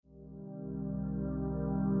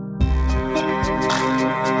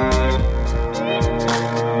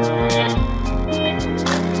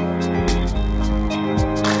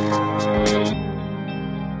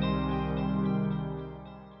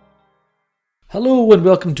Hello and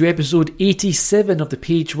welcome to episode 87 of the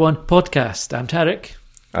Page One podcast. I'm Tarek.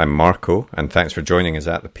 I'm Marco, and thanks for joining us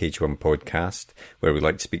at the Page One podcast, where we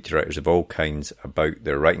like to speak to writers of all kinds about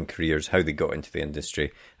their writing careers, how they got into the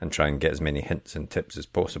industry, and try and get as many hints and tips as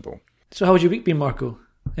possible. So how was your week been, Marco?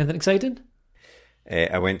 Anything exciting?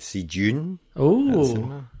 I went to see Dune.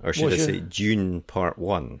 Oh. Or should I say Dune Part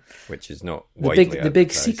 1, which is not widely advertised. The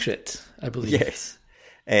big secret, I believe. Yes.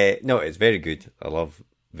 No, it's very good. I love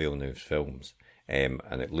Villeneuve's films, and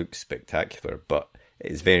it looks spectacular, but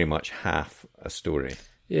it's very much half a story.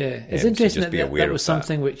 Yeah, it's interesting that was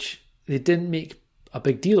something which they didn't make a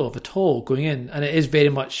big deal of at all going in, and it is very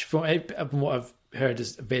much, from what I've heard,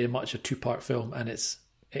 is very much a two-part film, and it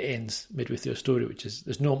ends midway through a story, which is,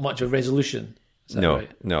 there's not much of resolution. No,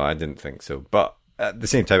 I didn't think so. But at the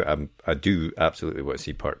same time, I do absolutely want to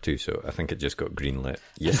see part 2, so I think it just got greenlit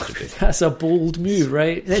yesterday. That's a bold move,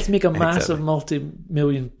 right? Let's make a massive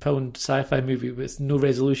multi-million pound sci-fi movie with no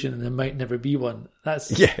resolution, and there might never be one.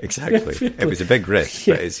 Yeah, exactly. It was a big risk,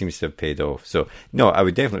 but it seems to have paid off. So, no, I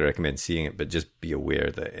would definitely recommend seeing it, but just be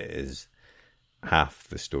aware that it is half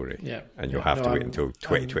the story. Yeah. And you'll have to wait until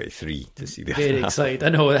 2023 to see the other half. Very excited. I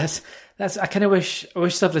know, that's I kind of wish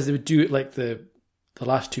stuff like they would do it like the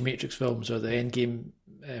last two Matrix films or the Endgame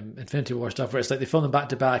Infinity War stuff, where it's like they film them back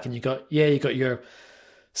to back and you got your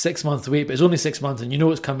 6 month wait, but it's only 6 months and you know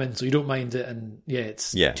it's coming, so you don't mind it, and 2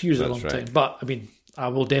 years is a long time. But I mean, I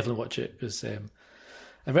will definitely watch it because I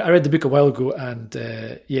read the book a while ago, and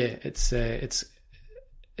it's is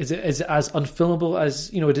it as unfilmable as,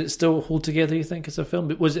 did it still hold together, you think, as a film?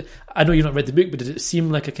 But was it, I know you've not read the book, but did it seem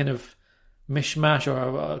like a kind of mishmash or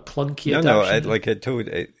a clunky adaptation? No, I told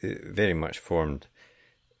it very much formed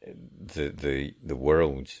the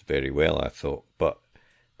world very well, I thought. But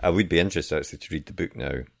I would be interested actually to read the book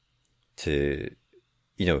now, to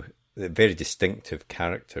the very distinctive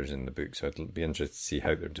characters in the book, so I'd be interested to see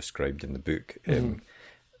how they're described in the book, and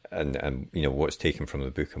what's taken from the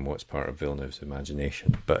book and what's part of Villeneuve's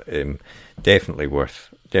imagination. But definitely worth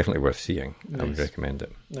seeing. Nice. I would recommend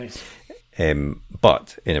it. Nice.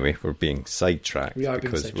 But anyway, we're being sidetracked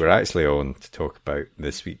because we're actually on to talk about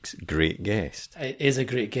this week's great guest. It is a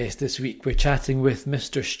great guest this week. We're chatting with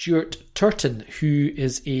Mr. Stuart Turton, who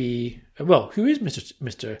is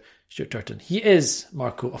Mr. Stuart Turton? He is,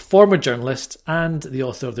 Marco, a former journalist and the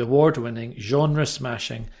author of the award-winning genre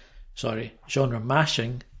mashing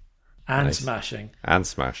and smashing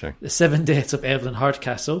The 7 Deaths of Evelyn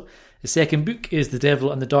Hardcastle. His second book is The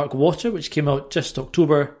Devil and the Dark Water, which came out just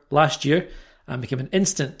October last year and became an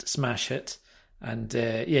instant smash hit. And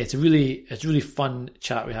it's a really fun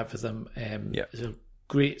chat we have with him.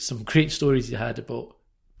 There's some great stories he had about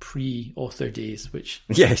pre-author days, which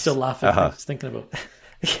I'm still laughing at thinking about.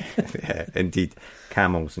 Yeah, indeed.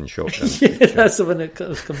 Camels and shotguns. That's the one that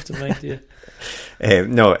comes to mind, yeah.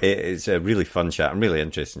 No, it's a really fun chat, a really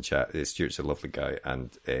interesting chat. Stuart's a lovely guy,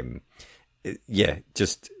 and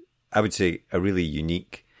I would say a really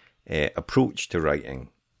unique approach to writing,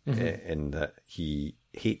 in that he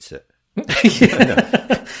hates it.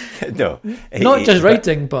 No, not just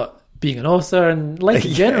writing, but being an author and life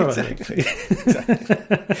in general. Exactly.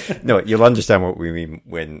 No, you'll understand what we mean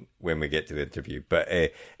when we get to the interview. But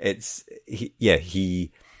he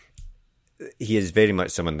is very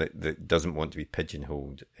much someone that doesn't want to be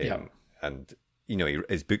pigeonholed, and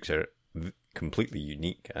his books are completely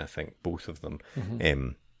unique. I think both of them,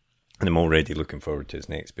 and I'm already looking forward to his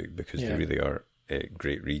next book because they really are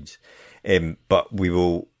great reads. But we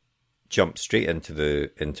will jump straight into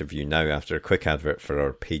the interview now after a quick advert for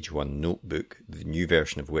our Page One notebook, the new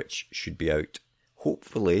version of which should be out,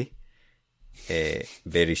 hopefully,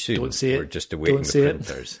 very soon. Don't say it. We're just awaiting the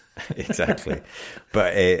printers. Exactly.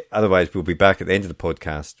 But otherwise, we'll be back at the end of the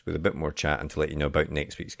podcast with a bit more chat and to let you know about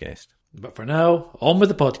next week's guest. But for now, on with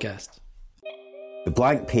the podcast. The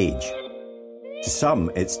blank page. To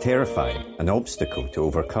some, it's terrifying, an obstacle to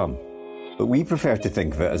overcome. But we prefer to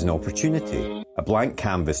think of it as an opportunity, a blank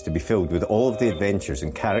canvas to be filled with all of the adventures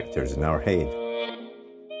and characters in our head.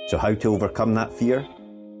 So how to overcome that fear?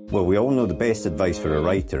 Well, we all know the best advice for a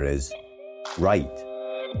writer is write.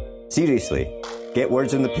 Seriously, get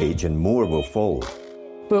words on the page and more will follow.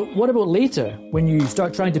 But what about later, when you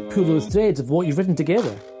start trying to pull those threads of what you've written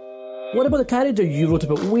together? What about the character you wrote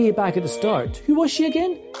about way back at the start? Who was she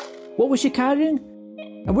again? What was she carrying?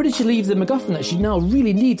 And where did she leave the MacGuffin that she now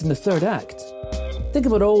really needs in the third act? Think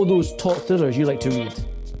about all those top thrillers you like to read,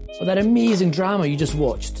 or that amazing drama you just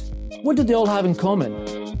watched. What did they all have in common?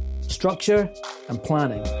 structure and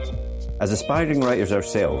planning. As aspiring writers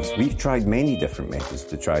ourselves, we've tried many different methods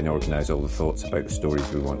to try and organise all the thoughts about the stories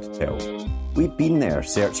we want to tell. We've been there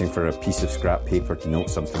searching for a piece of scrap paper to note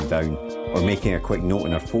something down, or making a quick note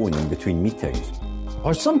on our phone in between meetings.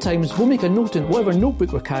 Or sometimes we'll make a note in whatever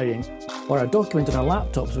notebook we're carrying, or a document on our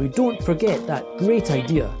laptop so we don't forget that great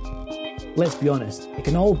idea. Let's be honest, it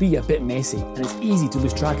can all be a bit messy and it's easy to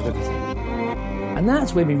lose track of everything. And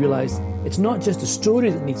that's when we realised it's not just the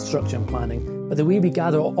story that needs structure and planning, but the way we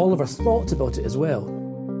gather all of our thoughts about it as well.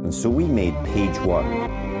 And so we made Page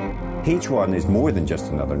One. Page One is more than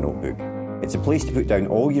just another notebook. It's a place to put down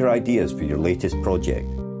all your ideas for your latest project,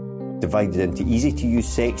 divided into easy-to-use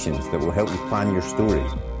sections that will help you plan your story,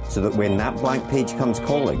 so that when that blank page comes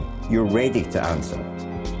calling, you're ready to answer.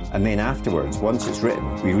 And then afterwards, once it's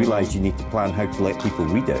written, we realised you need to plan how to let people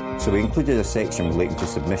read it, so we included a section relating to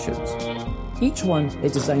submissions. Each one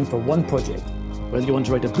is designed for one project, whether you want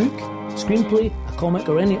to write a book, screenplay, a comic,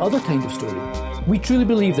 or any other kind of story. We truly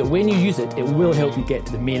believe that when you use it, it will help you get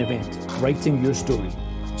to the main event, writing your story.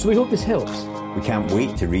 So we hope this helps. We can't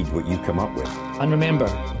wait to read what you come up with. And remember,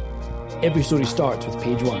 every story starts with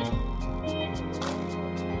page one.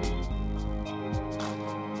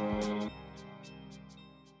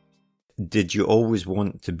 Did you always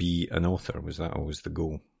want to be an author? Was that always the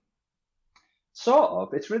goal? Sort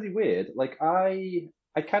of. It's really weird. Like I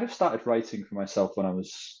kind of started writing for myself when I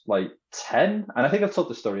was like 10, and I think I've told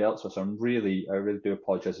the story elsewhere, so I really do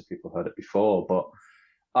apologise if people heard it before. But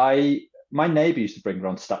my neighbour used to bring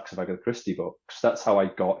around stacks of Agatha Christie books. That's how I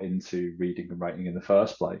got into reading and writing in the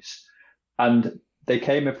first place. And they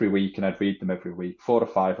came every week, and I'd read them every week, 4 or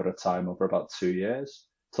 5 at a time over about 2 years,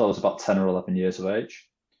 till I was about 10 or 11 years of age.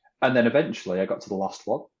 And then eventually I got to the last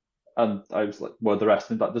one, and I was like, well, the rest,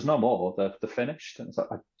 and like, there's no more, they're finished. And it's like,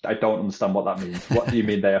 I don't understand what that means. What do you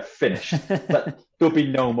mean they are finished? Like, there'll be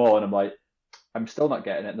no more. And I'm like, I'm still not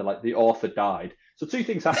getting it. And they're like, the author died. So 2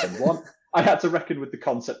 things happened. One, I had to reckon with the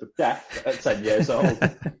concept of death at 10 years old.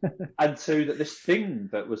 And 2, that this thing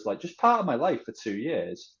that was like just part of my life for 2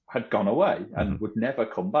 years had gone away and would never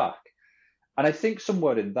come back. And I think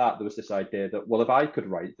somewhere in that, there was this idea that, well, if I could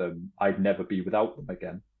write them, I'd never be without them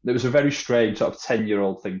again. It was a very strange sort of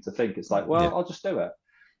 10-year-old thing to think. It's like, well, I'll just do it.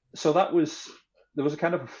 So there was a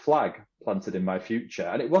kind of a flag planted in my future.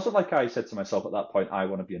 And it wasn't like I said to myself at that point, I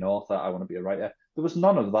want to be an author, I want to be a writer. There was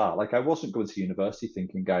none of that. Like, I wasn't going to university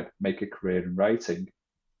thinking I'd make a career in writing.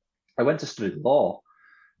 I went to study law.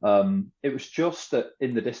 It was just that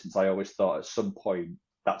in the distance, I always thought at some point,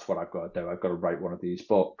 that's what I've got to do. I've got to write one of these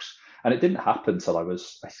books. And it didn't happen till I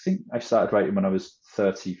think I started writing when I was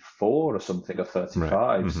 34 or something, or 35.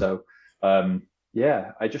 Right. Mm-hmm. So,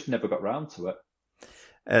 I just never got round to it.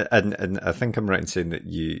 And I think I'm right in saying that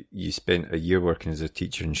you spent a year working as a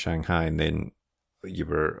teacher in Shanghai, and then you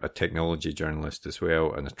were a technology journalist as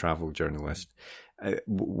well and a travel journalist.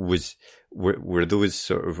 Were those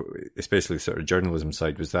sort of, especially sort of journalism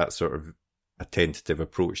side, was that sort of a tentative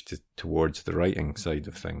approach towards the writing side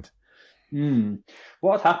of things?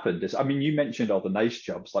 What had happened is, I mean, you mentioned all the nice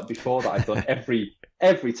jobs. Like, before that, I'd done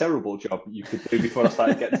every terrible job you could do before I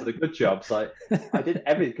started getting to the good jobs. Like, I did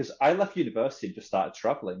everything, because I left university and just started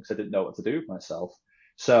traveling because I didn't know what to do with myself.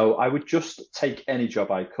 So I would just take any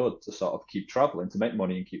job I could to sort of keep traveling, to make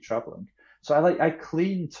money and keep traveling. So I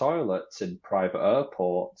cleaned toilets in private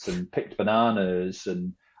airports and picked bananas,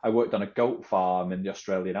 and I worked on a goat farm in the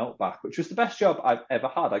Australian outback, which was the best job I've ever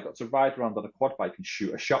had. I got to ride around on a quad bike and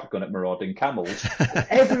shoot a shotgun at marauding camels.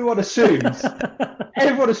 Everyone assumes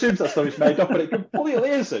that story's made up, but it completely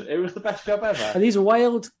isn't. It was the best job ever. Are these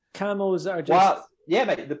wild camels that are just... Well, yeah,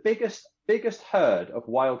 mate. The biggest herd of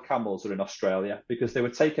wild camels are in Australia, because they were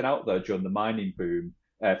taken out there during the mining boom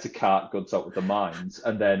to cart goods out of the mines.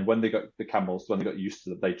 And then when they got used to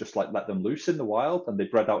them, they just let them loose in the wild, and they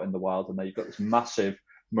bred out in the wild. And then you've got this massive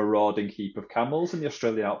marauding heap of camels in the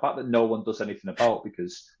Australian outback that no one does anything about,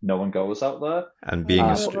 because no one goes out there. And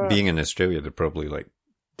being in Australia, they're probably like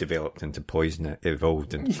evolved into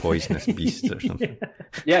poisonous beasts or something.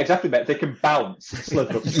 Yeah, exactly, mate. They can bounce,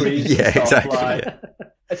 slither up trees. Yeah, exactly. Yeah.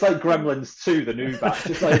 It's like Gremlins 2, the new batch,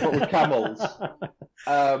 just like but with camels.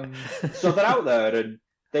 So they're out there, and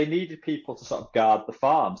they needed people to sort of guard the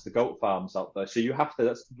farms, the goat farms out there. So you have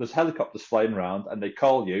to, there's helicopters flying around, and they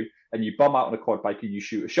call you, and you bomb out on a quad bike, and you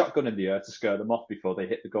shoot a shotgun in the air to scare them off before they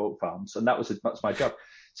hit the goat farms. And that's my job.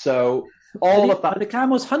 So are the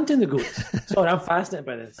camels hunting the goats? Sorry, I'm fascinated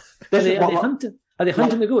by this. Are they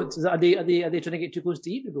hunting the goats? Are they trying to get too close to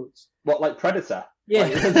eat the goats? What, like Predator? Yeah,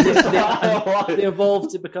 Like, they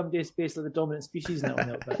evolved to become basically the dominant species now.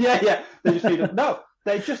 Yeah. They just need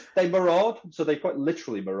they maraud, so they quite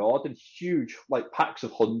literally maraud in huge like packs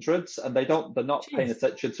of hundreds, and they're not paying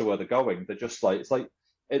attention to where they're going. They're just like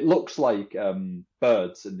it looks like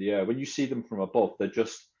birds in the air. When you see them from above, they're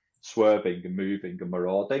just swerving and moving and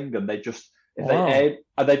marauding, and they just they aim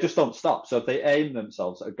and they just don't stop. So if they aim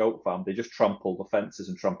themselves at a goat farm, they just trample the fences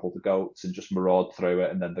and trample the goats and just maraud through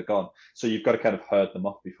it, and then they're gone. So you've got to kind of herd them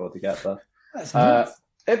off before they get there. That's nice.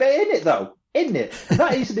 In it though, isn't it?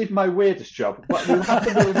 That isn't even my weirdest job. But we'll have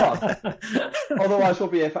to move on. Otherwise, we'll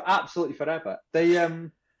be here for absolutely forever. They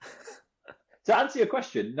to answer your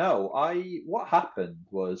question, no. What happened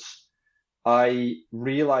was I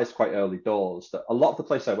realised quite early doors that a lot of the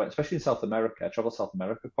places I went, especially in South America, I travelled South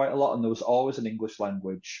America quite a lot, and there was always an English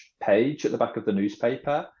language page at the back of the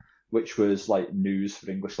newspaper, which was like news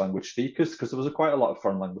for English language speakers, because there was quite a lot of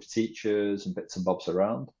foreign language teachers and bits and bobs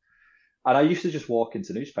around. And I used to just walk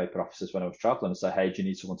into newspaper offices when I was travelling and say, hey, do you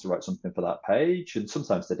need someone to write something for that page? And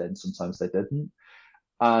sometimes they did, sometimes they didn't.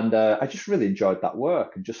 And I just really enjoyed that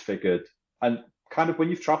work and just figured, and kind of when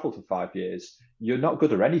you've travelled for 5 years, you're not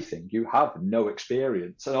good at anything. You have no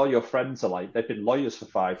experience. And all your friends are like, they've been lawyers for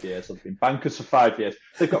 5 years, or they've been bankers for 5 years.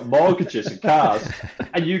 They've got mortgages and cars.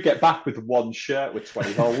 And you get back with one shirt with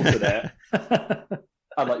 20 holes in it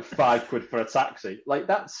and like £5 for a taxi. Like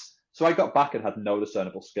that's, so I got back and had no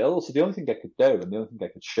discernible skills. So the only thing I could do and the only thing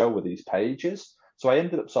I could show were these pages. So I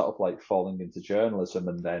ended up sort of like falling into journalism,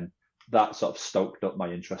 and then that sort of stoked up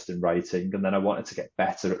my interest in writing. And then I wanted to get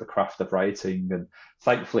better at the craft of writing. And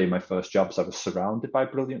thankfully, in my first jobs, I was surrounded by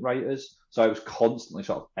brilliant writers. So I was constantly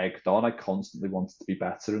sort of egged on. I constantly wanted to be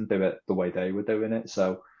better and do it the way they were doing it.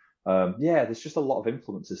 So, there's just a lot of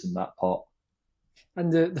influences in that pot.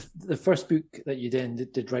 And the first book that you then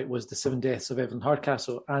did write was The 7 Deaths of Evelyn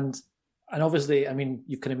Hardcastle. And obviously, I mean,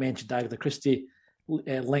 you've kind of mentioned Agatha Christie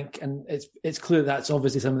link, and it's clear that's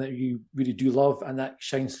obviously something that you really do love, and that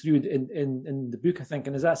shines through in the book, I think.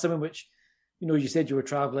 And is that something which, you said you were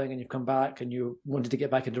traveling and you've come back and you wanted to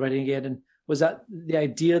get back into writing again, and was that the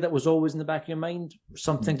idea that was always in the back of your mind,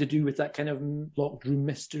 something to do with that kind of locked room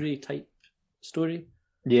mystery type story?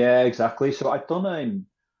 Yeah, exactly. So I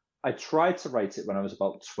tried to write it when I was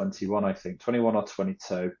about 21, I think 21 or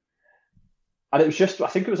 22. And it was just, I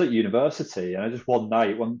think it was at university, and I just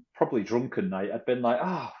one probably drunken night, I'd been like,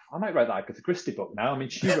 I might write that Agatha Christie book now. I mean,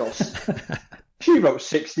 she wrote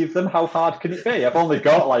 60 of them. How hard can it be? I've only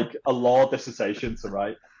got like a law dissertation to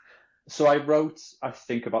write. So I wrote, I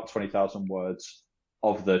think, about 20,000 words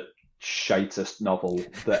of the shitest novel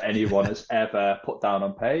that anyone has ever put down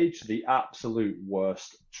on page, the absolute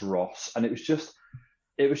worst dross. And it was just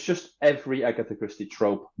every Agatha Christie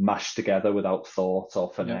trope mashed together without thought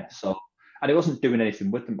or finesse. Yeah. And it wasn't doing anything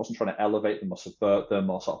with them. It wasn't trying to elevate them or subvert them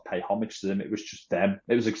or sort of pay homage to them. It was just them.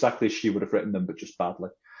 It was exactly as she would have written them, but just badly.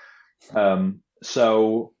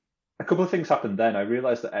 So a couple of things happened then. I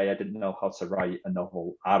realised that A, I didn't know how to write a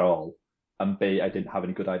novel at all. And B, I didn't have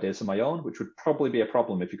any good ideas of my own, which would probably be a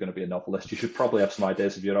problem if you're going to be a novelist. You should probably have some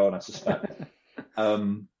ideas of your own, I suspect.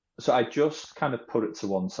 So I just kind of put it to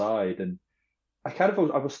one side, and I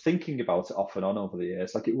was thinking about it off and on over the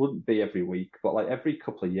years. Like, it wouldn't be every week, but like every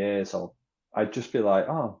couple of years, I'd just be like,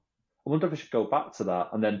 I wonder if I should go back to that.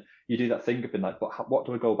 And then you do that thing of being like, but what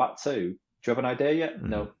do I go back to? Do you have an idea yet? Mm-hmm.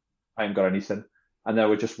 No, I haven't got anything. And then I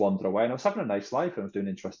would just wander away, and I was having a nice life and I was doing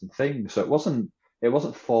interesting things. So it wasn't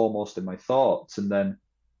foremost in my thoughts. And then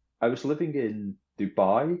I was living in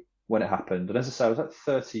Dubai when it happened. And as I say, I was at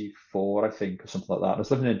 34, I think, or something like that. I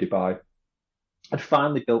was living in Dubai. I'd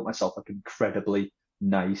finally built myself like an incredibly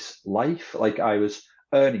nice life. Like, I was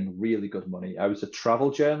earning really good money. I was a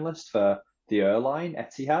travel journalist for the airline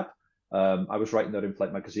Etihad. I was writing their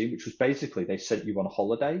in-flight magazine, which was basically, they sent you on a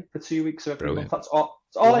holiday for 2 weeks of every month. That's all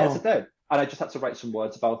I had to do. And I just had to write some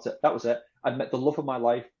words about it. That was it. I'd met the love of my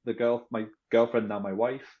life, my girlfriend, now my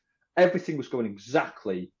wife. Everything was going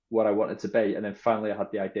exactly what I wanted to be. And then finally I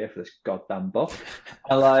had the idea for this goddamn book.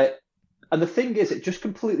 And the thing is, it just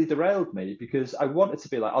completely derailed me, because I wanted to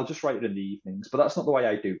be like, I'll just write it in the evenings, but that's not the way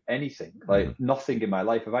I do anything. Like, nothing in my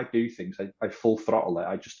life. If I do things, I full throttle it.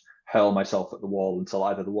 I just hurl myself at the wall until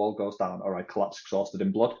either the wall goes down or I collapse exhausted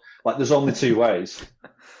in blood. Like, there's only two ways.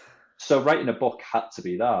 So writing a book had to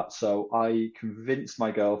be that. So I convinced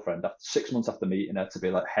my girlfriend, 6 months after meeting her, to be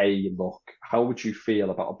like, hey, look, how would you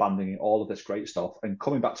feel about abandoning all of this great stuff and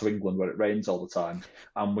coming back to England where it rains all the time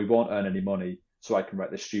and we won't earn any money, so I can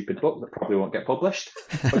write this stupid book that probably won't get published.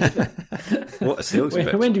 What a sales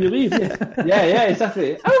pitch. When do we leave? Yeah,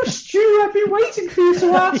 exactly. Oh, Stu, I've been waiting for you to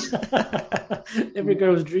ask. Every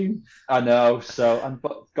girl's dream. I know.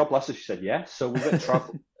 But God bless her, she said yes. So we went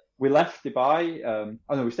travel. We left Dubai.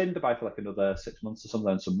 We stayed in Dubai for like another 6 months or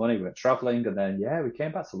something, and some money. We went traveling, and then we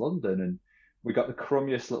came back to London, and we got the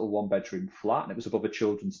crummiest little 1-bedroom flat, and it was above a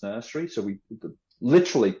children's nursery. So we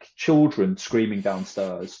literally children screaming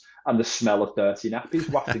downstairs, and the smell of dirty nappies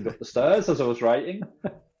wafting up the stairs as I was writing.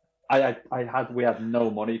 We had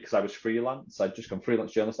no money because I was freelance. I'd just gone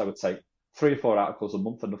freelance journalist. I would take 3 or 4 articles a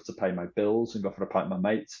month, enough to pay my bills and go for a pint with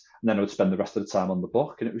my mates, and then I would spend the rest of the time on the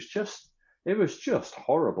book. And it was just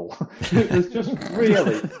horrible. It was just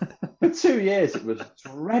really, for 2 years, it was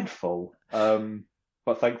dreadful.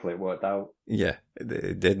 But thankfully it worked out. Yeah,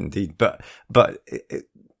 it did indeed. But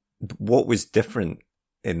what was different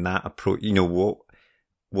in that approach? You know,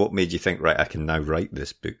 what made you think, right, I can now write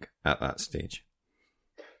this book at that stage?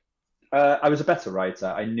 I was a better writer.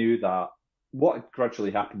 I knew that what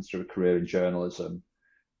gradually happens through a career in journalism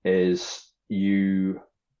is you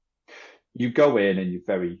go in and you're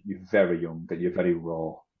very young and you're very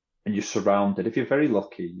raw, and you're surrounded. If you're very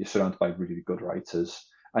lucky, you're surrounded by really good writers,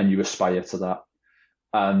 and you aspire to that.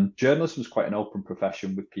 And journalism is quite an open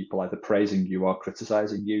profession, with people either praising you or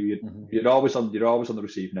criticising you. You're always on the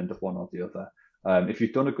receiving end of one or the other. If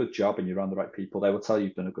you've done a good job and you're around the right people, they will tell you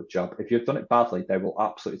you've done a good job. If you've done it badly, they will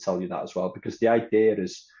absolutely tell you that as well, because the idea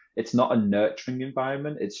is it's not a nurturing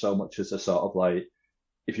environment. It's so much as a sort of like,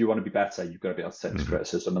 if you want to be better, you've got to be able to take this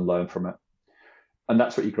criticism and learn from it. And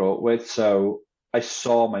that's what you grow up with. So I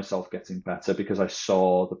saw myself getting better because I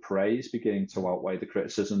saw the praise beginning to outweigh the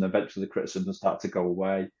criticism. Eventually the criticism started to go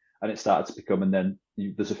away, and it started to become, and then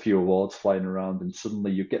there's a few awards flying around, and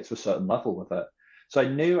suddenly you get to a certain level with it. So I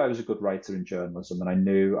knew I was a good writer in journalism, and I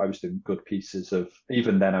knew I was doing good pieces of,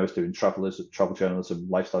 even then I was doing travel journalism,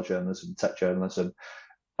 lifestyle journalism, tech journalism.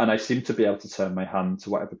 And I seemed to be able to turn my hand to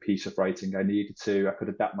whatever piece of writing I needed to. I could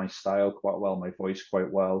adapt my style quite well, my voice quite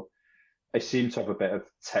well. I seemed to have a bit of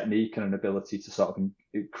technique and an ability to sort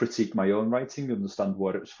of critique my own writing, understand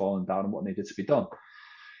where it was falling down and what needed to be done.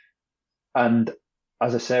 And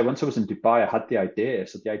as I say, once I was in Dubai, I had the idea.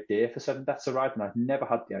 So the idea for Seven Deaths arrived, and I'd never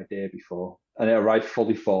had the idea before. And it arrived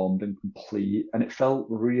fully formed and complete, and it felt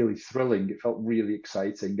really thrilling. It felt really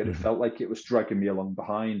exciting, and it felt like it was dragging me along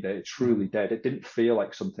behind it. It truly did. It didn't feel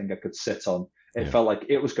like something I could sit on. It felt like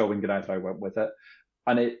it was going, and either I went with it.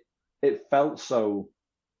 And it felt so,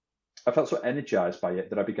 I felt so energized by it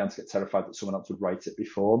that I began to get terrified that someone else would write it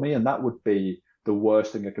before me. And that would be the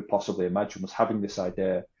worst thing I could possibly imagine, was having this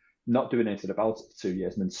idea, not doing anything about it for 2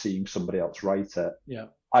 years, and then seeing somebody else write it. Yeah.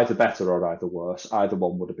 Either better or either worse. Either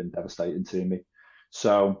one would have been devastating to me.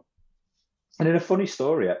 So, and in a funny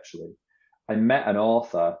story, actually, I met an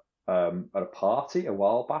author at a party a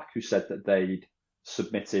while back who said that they'd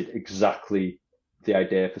submitted exactly the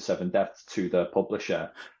idea for Seven Deaths to their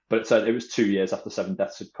publisher. But it said it was 2 years after Seven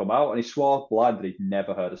Deaths had come out, and he swore blind that he'd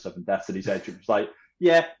never heard of Seven Deaths, and his agent was like,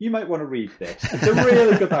 yeah, you might want to read this. It's a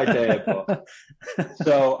really good idea, but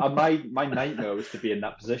so my nightmare was to be in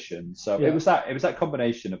that position. So it was that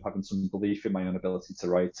combination of having some belief in my own ability to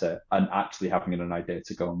write it and actually having an idea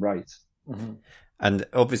to go and write. Mm-hmm. And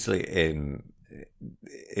obviously,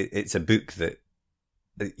 it's a book that,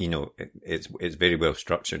 you know, it's very well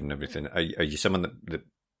structured and everything. Are you someone that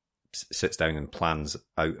sits down and plans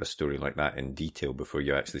out a story like that in detail before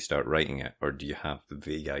you actually start writing it, or do you have the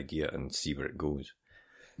vague idea and see where it goes?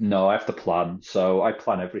 No, I have to plan. So I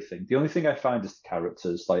plan everything. The only thing I find is the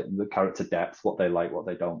characters, like the character depth, what they like, what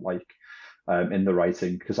they don't like in the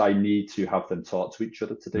writing, because I need to have them talk to each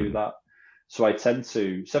other to do that. So I tend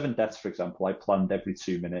to, Seven Deaths, for example, I planned every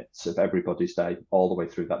 2 minutes of everybody's day all the way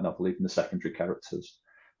through that novel, even the secondary characters.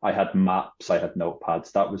 I had maps, I had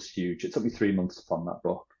notepads. That was huge. It took me 3 months to plan that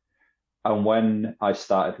book. And when I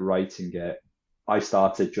started writing it, I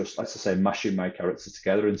started just, as I say, mashing my characters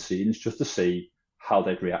together in scenes just to see how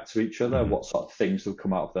they'd react to each other, what sort of things would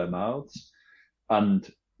come out of their mouths. And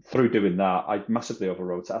through doing that, I massively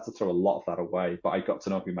overwrote it. I had to throw a lot of that away, but I got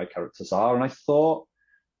to know who my characters are. And I thought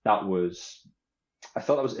that was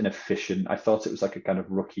inefficient. I thought it was like a kind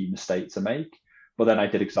of rookie mistake to make. But then I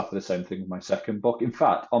did exactly the same thing with my second book. In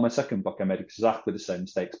fact, on my second book, I made exactly the same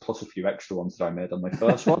mistakes, plus a few extra ones that I made on my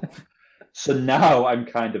first one. So now I'm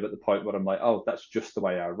kind of at the point where I'm like, oh, that's just the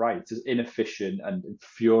way I write. As inefficient and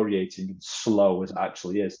infuriating and slow as it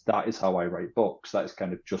actually is, that is how I write books. That is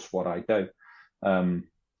kind of just what I do.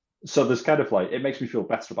 So there's kind of like, it makes me feel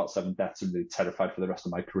better about Seven Deaths and really terrified for the rest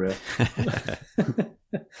of my career.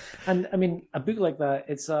 And I mean, a book like that,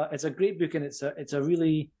 it's a great book, and it's a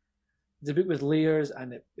really it's a book with layers,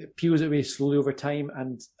 and it peels away slowly over time.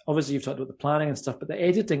 And obviously, you've talked about the planning and stuff, but the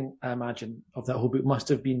editing, I imagine, of that whole book must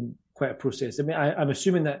have been quite a process. I mean, I'm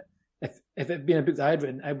assuming that if it had been a book that I'd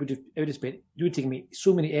written, it would have spent, it would take me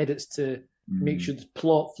so many edits to make sure the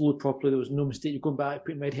plot flowed properly. There was no mistake. You're going back,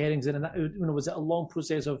 putting red herrings in, and that, was it a long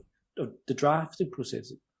process of the drafting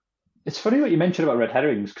process? It's funny what you mentioned about red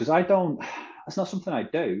herrings, because that's not something I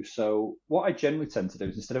do. So what I generally tend to do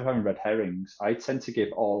is, instead of having red herrings, I tend to give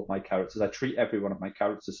all of my characters, I treat every one of my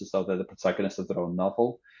characters as though they're the protagonist of their own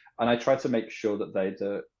novel. And I try to make sure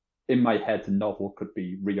that in my head, the novel could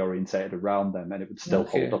be reorientated around them, and it would still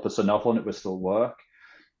hold up as a novel and it would still work.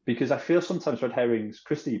 Because I feel sometimes red herrings,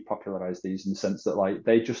 Christie popularized these in the sense that, like,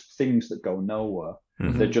 they're just things that go nowhere.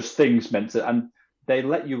 Mm-hmm. They're just things meant to, and they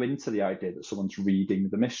let you into the idea that someone's reading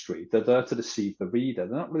the mystery. They're there to deceive the reader.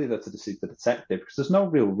 They're not really there to deceive the detective, because there's no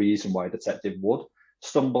real reason why a detective would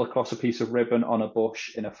stumble across a piece of ribbon on a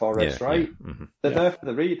bush in a forest, right? Yeah. Mm-hmm. They're there for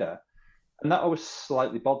the reader. And that always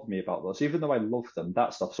slightly bothered me about those, even though I love them,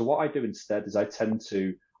 that stuff. So what I do instead is I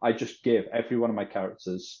just give every one of my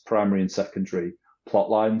characters, primary and secondary,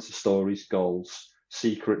 plot lines, stories, goals,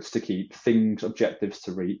 secrets to keep, things, objectives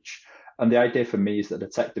to reach. And the idea for me is that the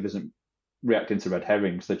detective isn't reacting to red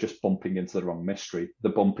herrings. They're just bumping into the wrong mystery.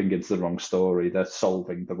 They're bumping into the wrong story. They're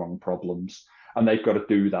solving the wrong problems. And they've got to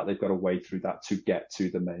do that. They've got to wade through that to get to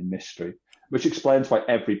the main mystery, which explains why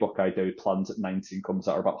every book I do plans at 90 and comes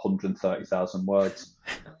out about 130,000 words.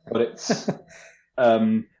 But it's...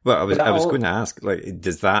 well, I was going to ask, like,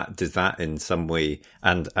 does that in some way,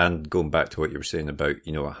 and going back to what you were saying about,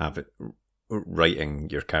 writing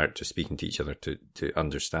your characters speaking to each other to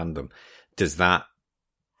understand them,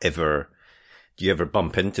 do you ever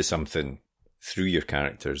bump into something through your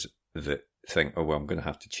characters that think, oh, well, I'm going to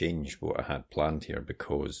have to change what I had planned here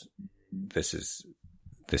because this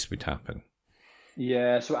would happen?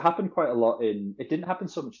 Yeah, so it happened quite a lot it didn't happen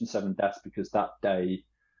so much in Seven Deaths, because that day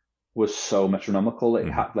was so metronomical. It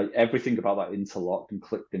had, like, everything about that interlocked and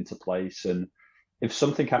clicked into place. And if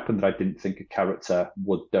something happened that I didn't think a character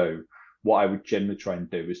would do, what I would generally try and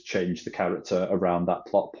do is change the character around that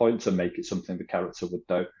plot point to make it something the character would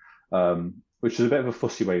do, which is a bit of a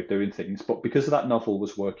fussy way of doing things. But because that novel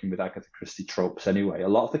was working with Agatha Christie tropes anyway, a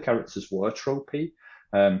lot of the characters were tropey.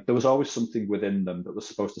 There was always something within them that was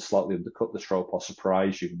supposed to slightly undercut the trope or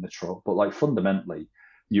surprise you in the trope. But, like, fundamentally,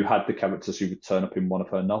 you had the characters who would turn up in one of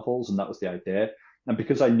her novels, and that was the idea. And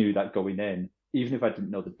because I knew that going in, even if I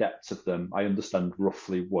didn't know the depths of them, I understand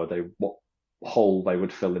roughly what hole they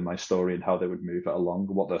would fill in my story and how they would move it along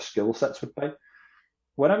and what their skill sets would be.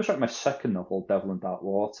 When I was writing my second novel, Devil and Dark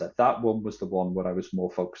Water, that one was the one where I was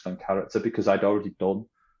more focused on character, because I'd already done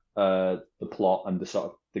the plot and the sort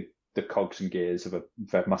of the cogs and gears of a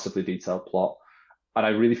very massively detailed plot. And I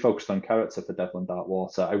really focused on character for Devil and Dark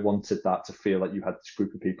Water. I wanted that to feel like you had this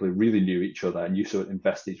group of people who really knew each other, and you sort of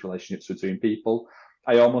invest these relationships between people.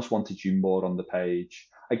 I almost wanted you more on the page.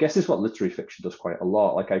 I guess it's what literary fiction does quite a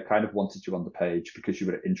lot. Like, I kind of wanted you on the page because you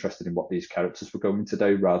were interested in what these characters were going to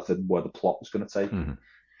do rather than where the plot was going to take.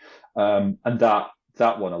 Mm-hmm. And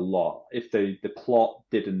that one a lot. If the plot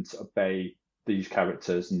didn't obey these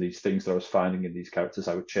characters and these things that I was finding in these characters,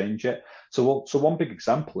 I would change it. So one big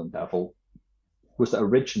example in Devil was that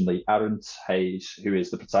originally Aaron Hayes, who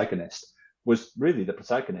is the protagonist, was really the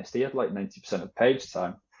protagonist. He had like 90% of page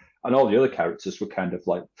time, and all the other characters were kind of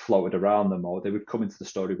like floated around them, or they would come into the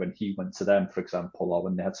story when he went to them, for example, or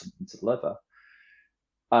when they had something to deliver.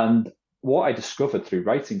 And what I discovered through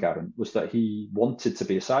writing Aaron was that he wanted to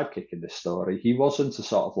be a sidekick in this story. He wasn't a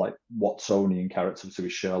sort of like Watsonian character to be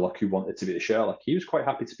Sherlock who wanted to be the Sherlock. He was quite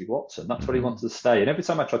happy to be Watson. That's where he wanted to stay. And every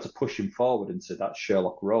time I tried to push him forward into that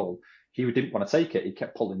Sherlock role, he didn't want to take it. He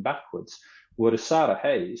kept pulling backwards. Whereas Sarah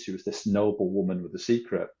Hayes, who was this noble woman with a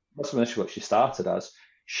secret, that's what she started as.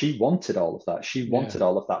 She wanted all of that. She wanted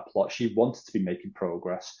all of that plot. She wanted to be making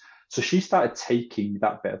progress. So she started taking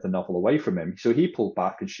that bit of the novel away from him. So he pulled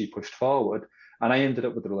back and she pushed forward. And I ended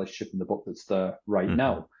up with the relationship in the book that's there right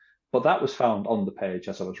now. But that was found on the page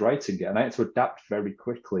as I was writing it. And I had to adapt very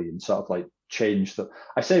quickly and sort of like change the...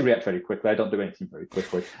 I say react very quickly. I don't do anything very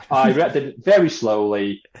quickly. I reacted very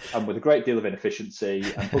slowly and with a great deal of inefficiency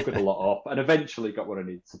and buggered a lot up and eventually got what I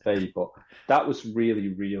needed to be. But that was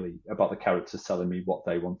really, really about the characters telling me what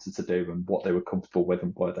they wanted to do and what they were comfortable with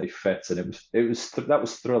and where they fit. And that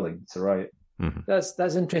was thrilling to write. Mm-hmm.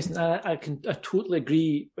 That's interesting. I totally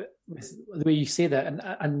agree with the way you say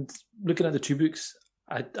that. And looking at the two books,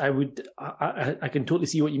 I can totally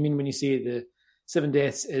see what you mean when you say the Seven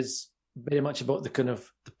Deaths is very much about the kind of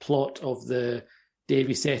the plot of the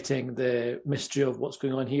Davy setting, the mystery of what's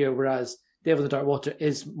going on here, whereas Devil in the Dark Water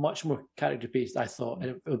is much more character based, I thought,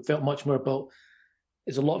 and it felt much more about.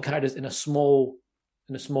 There's a lot of characters in a small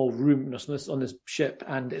room on this ship,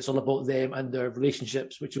 and it's all about them and their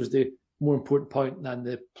relationships, which was the more important point than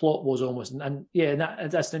the plot was almost. And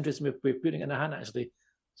that's an interesting way of putting it. And I hadn't actually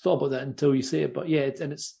thought about that until you say it, but yeah,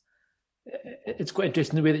 it's quite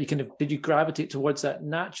interesting the way that you kind of, did you gravitate towards that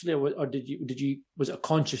naturally, or did you was it a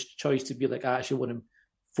conscious choice to be like, I actually want to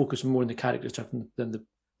focus more on the character stuff than the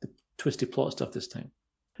twisty plot stuff this time?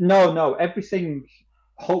 No, everything,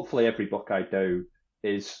 hopefully every book I do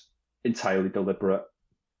is entirely deliberate.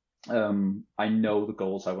 I know the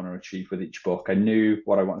goals I want to achieve with each book. I knew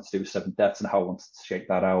what I wanted to do with Seven Deaths and how I wanted to shake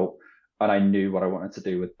that out. And I knew what I wanted to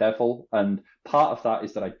do with Devil. And part of that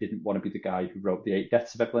is that I didn't want to be the guy who wrote the 8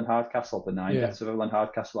 Deaths of Evelyn Hardcastle, the 9 Deaths of Evelyn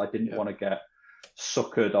Hardcastle. I didn't want to get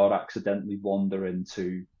suckered or accidentally wander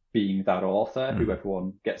into being that author who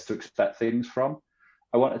everyone gets to expect things from.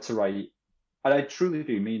 I wanted to write, and I truly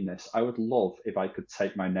do mean this, I would love if I could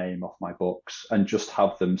take my name off my books and just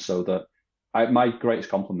have them so that my greatest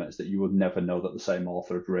compliment is that you would never know that the same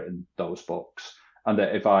author had written those books. And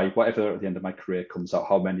that if whatever at the end of my career comes out,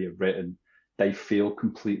 how many have written, they feel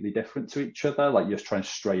completely different to each other. Like you're trying to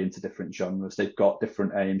stray into different genres. They've got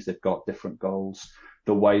different aims. They've got different goals.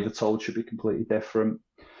 The way they're told should be completely different.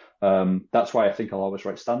 That's why I think I'll always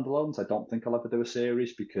write standalones. I don't think I'll ever do a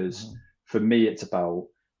series because for me, it's about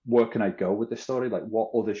where can I go with this story? Like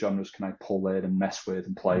what other genres can I pull in and mess with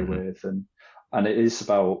and play with? And it is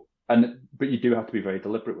about, but you do have to be very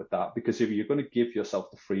deliberate with that, because if you're going to give yourself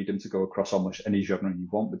the freedom to go across almost any genre you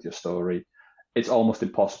want with your story, it's almost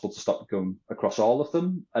impossible to stop going across all of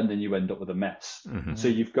them, and then you end up with a mess. So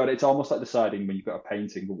it's almost like deciding when you've got a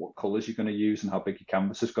painting what colours you're going to use and how big your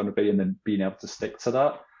canvas is going to be, and then being able to stick to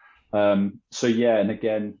that. And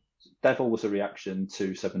again, Devil was a reaction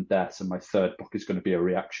to Seven Deaths, and my third book is going to be a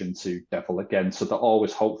reaction to Devil again. So they're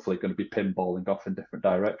always hopefully going to be pinballing off in different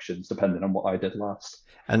directions, depending on what I did last.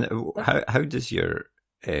 And how does your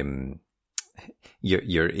agent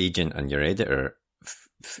and your editor?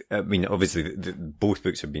 I mean, obviously, both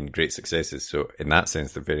books have been great successes, so in that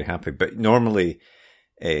sense, they're very happy. But normally,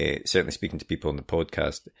 certainly speaking to people on the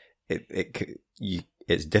podcast,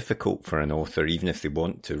 it's difficult for an author, even if they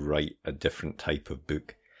want to write a different type of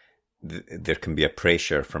book. There can be a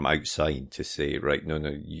pressure from outside to say, right, no,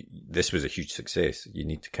 this was a huge success. You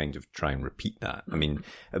need to kind of try and repeat that. I mean,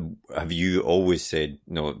 have you always said,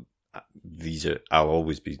 no, I'll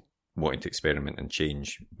always be wanting to experiment and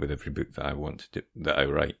change with every book that I want to do, that I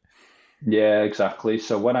write? Yeah, exactly.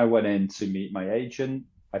 So when I went in to meet my agent,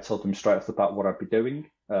 I told him straight off the bat what I'd be doing.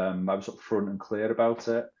 I was upfront and clear about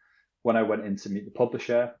it. When I went in to meet the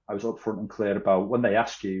publisher, I was upfront and clear about when they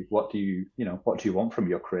ask you, what do you want from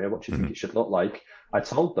your career? What do you think it should look like? I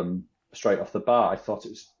told them straight off the bat, I thought it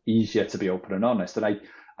was easier to be open and honest. And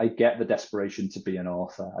I get the desperation to be an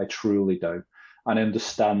author. I truly do. And I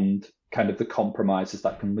understand kind of the compromises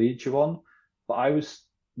that can lead you on. But I was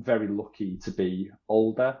very lucky to be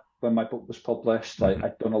older when my book was published. Like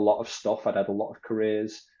I'd done a lot of stuff. I'd had a lot of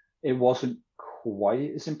careers. It wasn't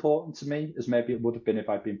quite as important to me as maybe it would have been if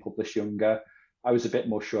I'd been published younger. I was a bit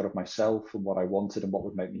more sure of myself and what I wanted and what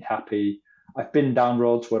would make me happy. I've been down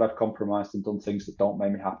roads where I've compromised and done things that don't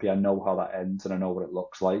make me happy. I know how that ends and I know what it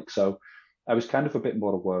looks like. So I was kind of a bit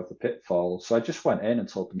more aware of the pitfalls. So I just went in and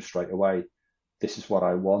told them straight away, this is what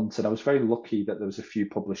I want. And I was very lucky that there was a few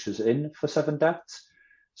publishers in for Seven Deaths.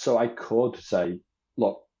 So I could say,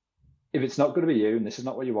 look, if it's not going to be you and this is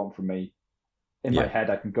not what you want from me, in my head,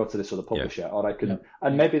 I can go to this other publisher, or I can,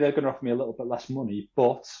 and maybe they're going to offer me a little bit less money,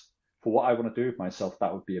 but for what I want to do with myself,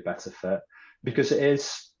 that would be a better fit. Because it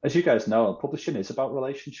is, as you guys know, publishing is about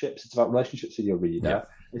relationships. It's about relationships with your reader. Yeah.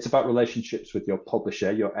 It's about relationships with your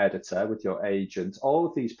publisher, your editor, with your agent, all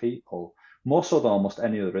of these people, more so than almost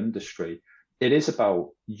any other industry. It is about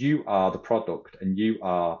you are the product and you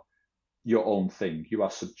are your own thing. You are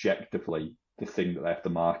subjectively the thing that they have to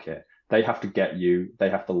market. They have to get you, they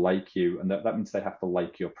have to like you, and that means they have to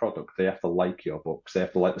like your product. They have to like your books. They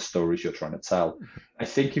have to like the stories you're trying to tell. I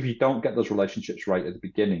think if you don't get those relationships right at the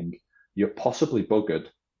beginning, you're possibly buggered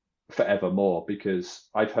forevermore, because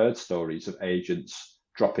I've heard stories of agents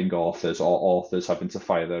dropping authors or authors having to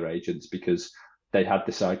fire their agents because they had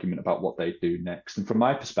this argument about what they'd do next. And from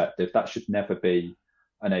my perspective, that should never be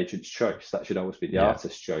an agent's choice. That should always be the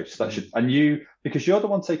artist's choice. That should, and you, because you're the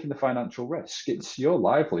one taking the financial risk. It's your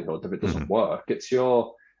livelihood if it doesn't work. It's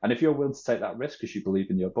your, and if you're willing to take that risk because you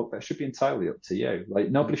believe in your book, that should be entirely up to you.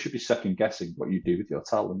 Like nobody should be second guessing what you do with your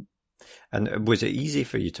talent. And was it easy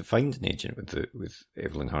for you to find an agent with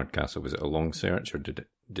Evelyn Hardcastle? Was it a long search, or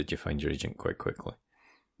did you find your agent quite quickly?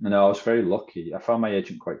 No, I was very lucky. I found my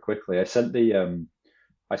agent quite quickly. I sent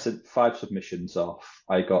 5 submissions off.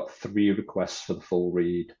 I got 3 requests for the full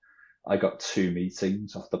read. I got 2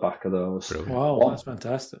 meetings off the back of those. Brilliant. Wow, that's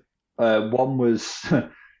fantastic. One was,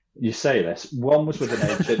 you say this, one was with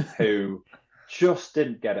an agent who just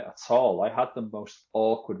didn't get it at all. I had the most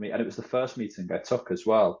awkward meeting, and it was the first meeting I took as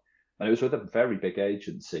well. And it was with a very big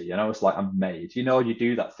agency. And I was like, I'm made. You know, you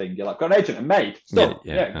do that thing. You're like, got an agent, I'm made. Done.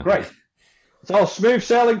 Yeah, great. It's all smooth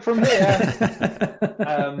sailing from here.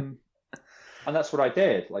 And that's what I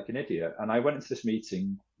did, like an idiot. And I went into this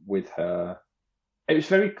meeting with her. It was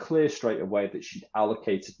very clear straight away that she'd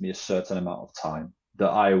allocated me a certain amount of time,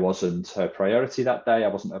 that I wasn't her priority that day. I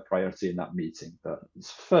wasn't her priority in that meeting. But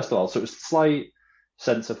first of all, so it was a slight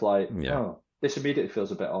sense of like, oh, this immediately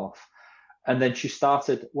feels a bit off. And then she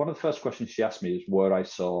started, one of the first questions she asked me is where I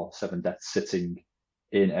saw Seven Deaths sitting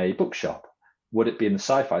in a bookshop. Would it be in the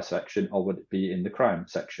sci-fi section or would it be in the crime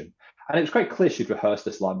section? And it was quite clear she'd rehearsed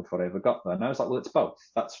this line before I ever got there. And I was like, well, it's both.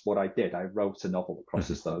 That's what I did. I wrote a novel that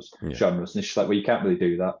crosses those genres. And she's like, well, you can't really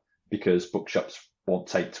do that because bookshops won't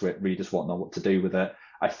take to it. Readers won't know what to do with it.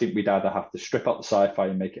 I think we'd either have to strip out the sci-fi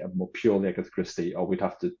and make it a more purely Agatha Christie, or we'd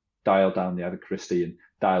have to dial down the Agatha Christie and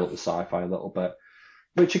dial up the sci-fi a little bit.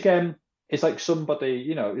 Which again, it's like somebody,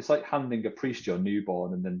 you know, it's like handing a priest your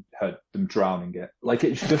newborn and then them drowning it. Like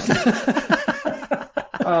it's just...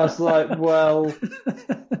 I was like, well,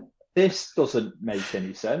 this doesn't make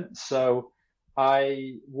any sense. So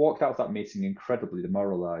I walked out of that meeting incredibly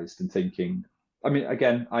demoralized and thinking, I mean,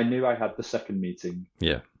 again, I knew I had the second meeting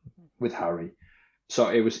with Harry. So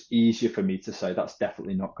it was easier for me to say, that's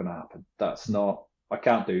definitely not going to happen. That's not, I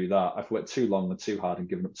can't do that. I've worked too long and too hard and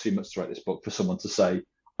given up too much to write this book for someone to say,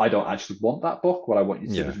 I don't actually want that book. What I want you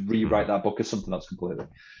to do is rewrite that book as something else completely.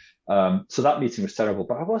 So that meeting was terrible,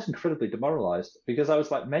 but I was incredibly demoralized because I was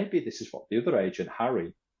like, maybe this is what the other agent,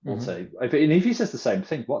 Harry, will say. And if he says the same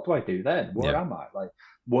thing, what do I do then? Where am I? Like,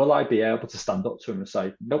 will I be able to stand up to him and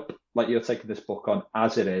say, nope, like you're taking this book on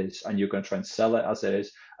as it is and you're going to try and sell it as it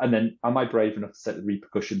is? And then am I brave enough to take the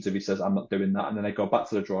repercussions if he says, I'm not doing that? And then I go back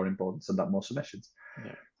to the drawing board and send out more submissions.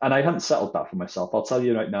 Yeah. And I hadn't settled that for myself. I'll tell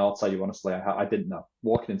you right now, I'll tell you honestly, I didn't know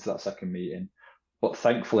walking into that second meeting. But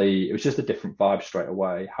thankfully, it was just a different vibe straight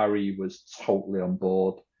away. Harry was totally on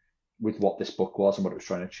board with what this book was and what it was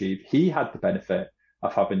trying to achieve. He had the benefit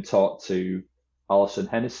of having talked to Alison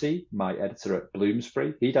Hennessy, my editor at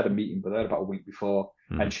Bloomsbury. He'd had a meeting with her about a week before,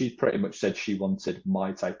 and she pretty much said she wanted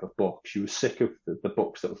my type of book. She was sick of the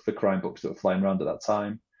books the crime books that were flying around at that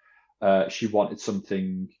time. She wanted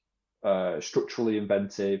something structurally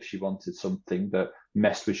inventive. She wanted something that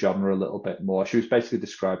messed with genre a little bit more. She was basically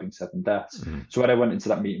describing Seven Deaths. So when I went into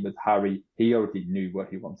that meeting with Harry, he already knew where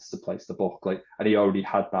he wanted to place the book, and he already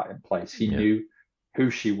had that in place. He knew who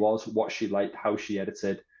she was, what she liked, how she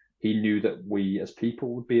edited. He knew that we as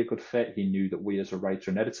people would be a good fit. He knew that we as a writer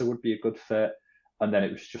and editor would be a good fit. And then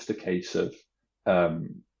it was just a case of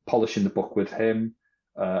polishing the book with him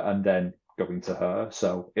and then going to her.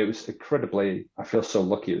 So it was I feel so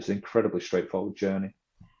lucky. It was an incredibly straightforward journey.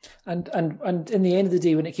 And in the end of the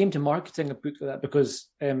day, when it came to marketing a book like that, because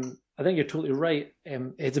I think you're totally right,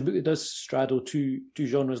 it's a book that does straddle two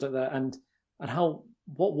genres like that, and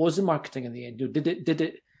what was the marketing in the end?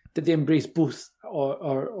 Did they embrace both,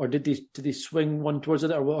 or did they swing one towards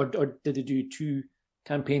the other, or did they do two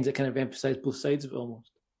campaigns that kind of emphasized both sides of it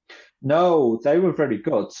almost? No, they were very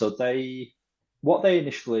good. So I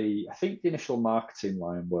think the initial marketing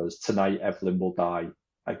line was, tonight Evelyn will die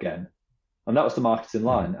again. And that was the marketing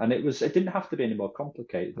line. And it didn't have to be any more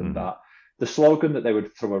complicated than that. The slogan that they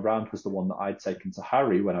would throw around was the one that I'd taken to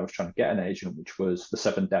Harry when I was trying to get an agent, which was The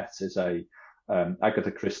Seven Deaths is a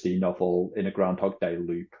Agatha Christie novel in a Groundhog Day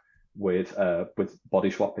loop with body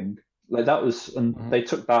swapping. Like that was, and they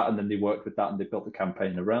took that and then they worked with that and they built the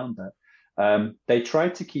campaign around it. They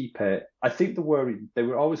tried to keep it, I think they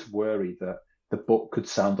were always worried that the book could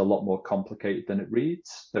sound a lot more complicated than it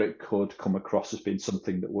reads, that it could come across as being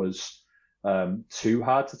something that was too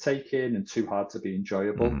hard to take in and too hard to be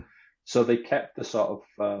enjoyable. So they kept the sort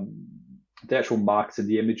of the actual marketing,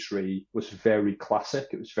 the imagery was very classic.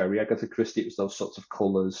 It was very Agatha Christie. It was those sorts of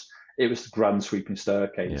colours. It was the grand sweeping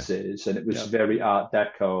staircases, and it was very Art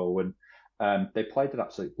Deco. And they played it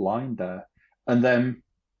absolutely blind there. And then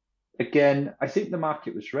again, I think the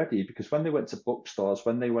market was ready because when they went to bookstores,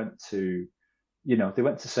 when they went to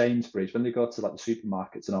Sainsbury's, when they go to like the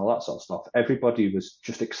supermarkets and all that sort of stuff, everybody was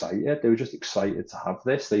just excited. They were just excited to have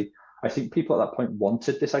this. I think people at that point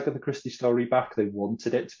wanted this Agatha Christie story back. They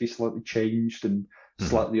wanted it to be slightly changed and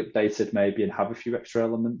slightly updated maybe and have a few extra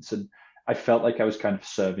elements. And I felt like I was kind of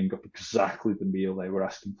serving up exactly the meal they were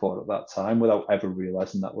asking for at that time without ever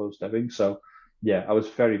realizing that what I was doing. So yeah, I was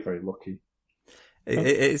very, very lucky.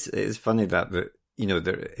 It's funny that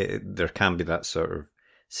there can be that sort of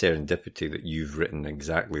serendipity that you've written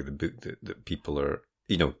exactly the book that people are.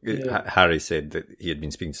 Harry said that he had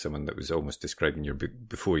been speaking to someone that was almost describing your book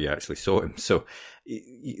before you actually saw him. So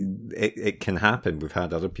it can happen. We've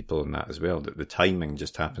had other people in that as well, that the timing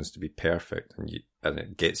just happens to be perfect, and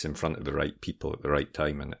it gets in front of the right people at the right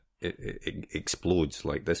time, and it explodes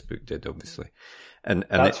like this book did, obviously. And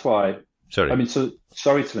that's why. Sorry. I mean, so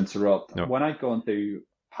sorry to interrupt. No. When I go and do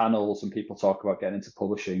panels and people talk about getting into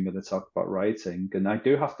publishing and they talk about writing, and I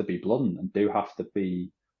do have to be blunt and do have to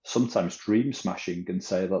be sometimes dream smashing and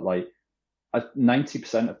say that like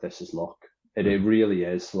 90% of this is luck. It really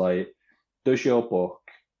is. Like, does your book,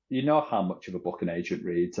 you know how much of a book an agent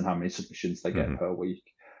reads and how many submissions they get per week.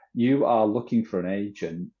 You are looking for an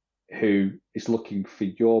agent who is looking for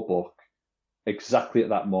your book exactly at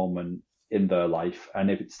that moment in their life. And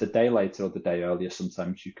if it's the day later or the day earlier,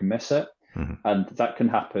 sometimes you can miss it. And that can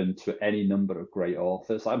happen to any number of great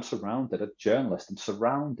authors. I'm surrounded, a journalist, I'm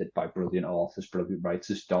surrounded by brilliant authors, brilliant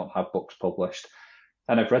writers who don't have books published.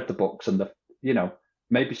 And I've read the books and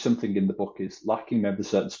maybe something in the book is lacking, maybe a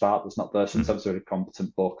certain spark that's not there. Sometimes they're a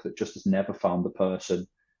competent book that just has never found the person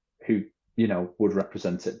who, would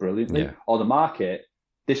represent it brilliantly. Yeah. Or the market,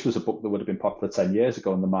 this was a book that would have been popular 10 years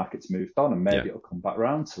ago and the market's moved on and maybe it'll come back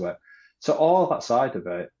around to it. So all that side of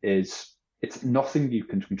it is, it's nothing you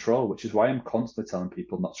can control, which is why I'm constantly telling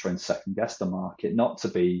people not to try and second guess the market, not to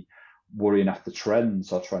be worrying after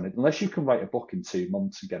trends or unless you can write a book in 2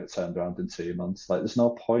 months and get it turned around in 2 months, like there's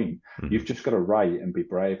no point. You've just got to write and be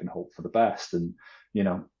brave and hope for the best. And,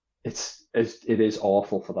 it is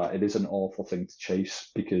awful for that. It is an awful thing to chase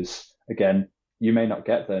because, again, you may not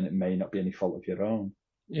get there and it may not be any fault of your own.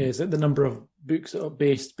 Yeah, is it the number of books that are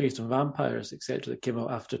based on vampires, etc., that came out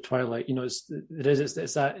after Twilight?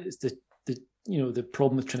 The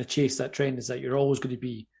problem with trying to chase that trend is that you're always going to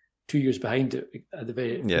be 2 years behind it at the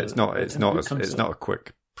very. Yeah, it's not a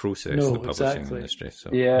quick process. No, the publishing exactly. industry.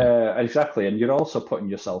 So, yeah, exactly. And you're also putting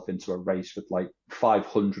yourself into a race with like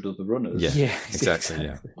 500 other runners. Yeah, exactly.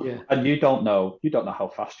 Yeah. And you don't know how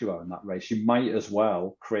fast you are in that race. You might as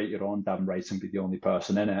well create your own damn race and be the only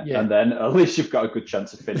person in it. Yeah. And then at least you've got a good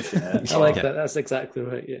chance of finishing it. I like that. That's exactly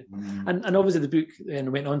right. Yeah. And obviously the book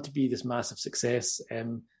then went on to be this massive success.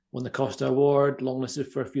 Won the Costa Award,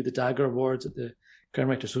 longlisted for a few of the Dagger Awards at the Crown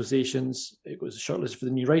Writer Associations. It was shortlisted for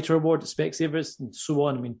the New Writer Award at Specsavers and so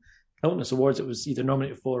on. I mean, countless awards it was either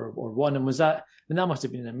nominated for or won. And that must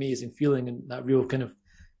have been an amazing feeling and that real kind of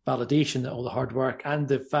validation that all the hard work and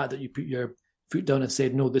the fact that you put your foot down and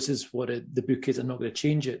said, no, this is what the book is, I'm not going to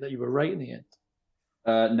change it, that you were right in the end.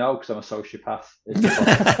 No, because I'm a sociopath.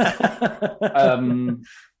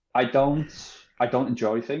 I don't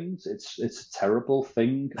enjoy things. It's a terrible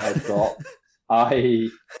thing. I'm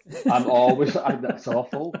always. That's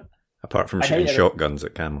awful. Apart from shooting shotguns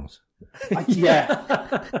at camels. Yeah.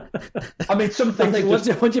 I mean, some things. Once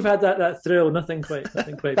you've had that thrill, nothing quite.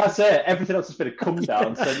 That's it. Everything else has been a come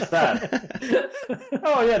down since then.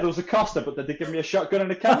 Oh yeah, there was a Costa, but did they give me a shotgun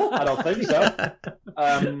and a camel? I don't think so.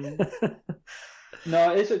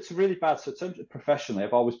 No, it's really bad. So in terms of professionally,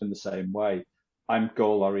 I've always been the same way. I'm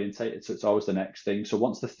goal orientated, so it's always the next thing. So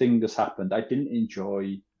once the thing has happened, I didn't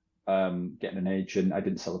enjoy getting an agent. I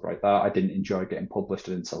didn't celebrate that. I didn't enjoy getting published.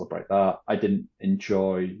 I didn't celebrate that. I didn't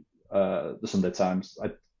enjoy the Sunday Times.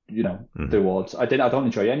 The awards. I don't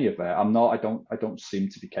enjoy any of it. I don't seem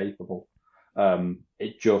to be capable.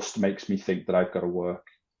 It just makes me think that I've got to work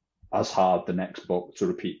as hard the next book to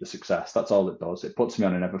repeat the success. That's all it does. It puts me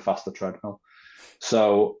on an ever faster treadmill.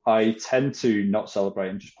 So I tend to not celebrate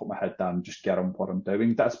and just put my head down and just get on what I'm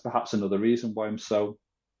doing. That's perhaps another reason why I'm so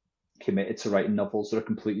committed to writing novels that are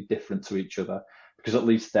completely different to each other, because at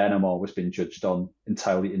least then I'm always being judged on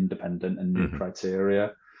entirely independent and new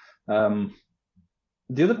criteria. The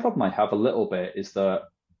other problem I have a little bit is that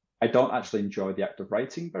I don't actually enjoy the act of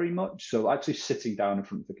writing very much. So actually sitting down in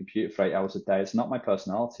front of the computer for 8 hours a day, it's not my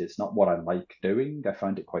personality. It's not what I like doing. I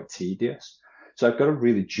find it quite tedious. So I've got to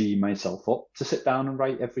really G myself up to sit down and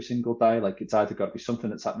write every single day. Like it's either got to be something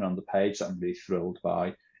that's happening on the page that I'm really thrilled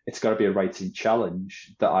by. It's got to be a writing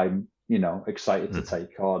challenge that I'm, excited to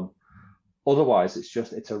take on. Otherwise,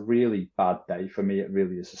 it's a really bad day for me. It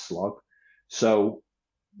really is a slog. So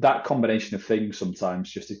that combination of things sometimes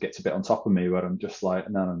just gets a bit on top of me where I'm just like,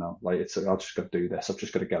 no. Like I've just got to do this. I've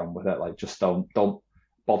just got to get on with it. Like just don't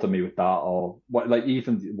bother me with that or what. Like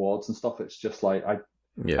even the awards and stuff. It's just like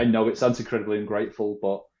I know it sounds incredibly ungrateful,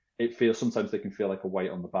 but it feels sometimes they can feel like a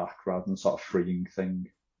weight on the back rather than sort of freeing thing.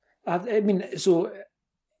 It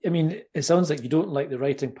sounds like you don't like the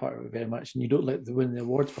writing part of it very much, and you don't like the winning the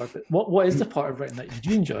awards part. But what is the part of writing that you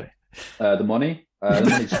do enjoy? The money. The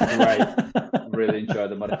money's great. Really enjoy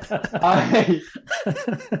the money.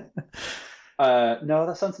 No,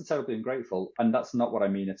 that sounds terribly ungrateful, and that's not what I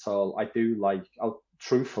mean at all. I do like,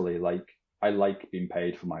 truthfully, I like being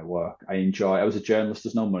paid for my work. I was a journalist.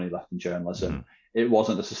 There's no money left in journalism. It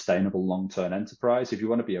wasn't a sustainable long-term enterprise. If you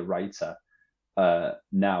want to be a writer,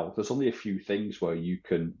 now there's only a few things where you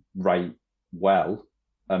can write well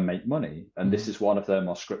and make money, and this is one of them,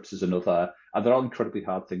 or scripts is another, and they're all incredibly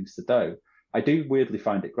hard things to do. I do weirdly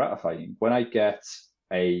find it gratifying when I get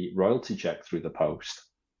a royalty check through the post.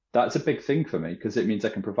 That's a big thing for me, because it means I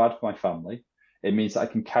can provide for my family. It means that I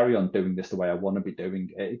can carry on doing this the way I want to be doing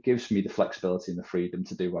it. It gives me the flexibility and the freedom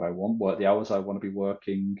to do what I want, work the hours I want to be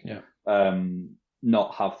working,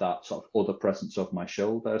 not have that sort of other presence over my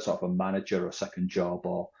shoulder, sort of a manager or a second job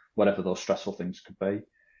or whatever those stressful things could be.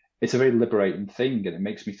 It's a very liberating thing, and it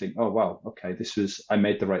makes me think, oh, wow, okay, I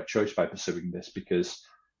made the right choice by pursuing this, because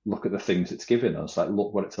look at the things it's giving us. Like,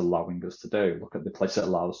 look what it's allowing us to do. Look at the place it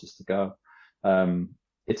allows us to go. I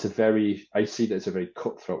see that it's a very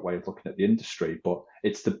cutthroat way of looking at the industry, but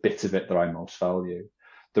it's the bit of it that I most value.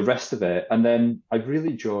 The rest of it, and then I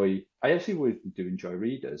actually really do enjoy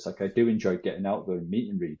readers. Like, I do enjoy getting out there and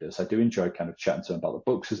meeting readers. I do enjoy kind of chatting to them about the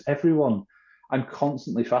books, because I'm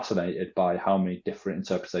constantly fascinated by how many different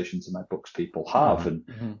interpretations of my books people have and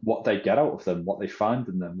what they get out of them, what they find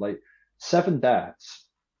in them. Like, Seven Deaths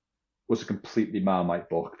was a completely Marmite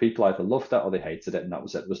book. People either loved it or they hated it, and that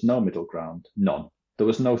was it. There was no middle ground, none. There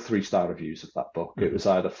was no 3-star reviews of that book. It was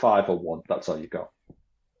either 5 or 1. That's all you got.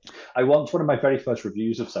 One of my very first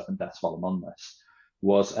reviews of Seven Deaths while I'm on this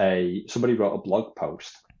was somebody wrote a blog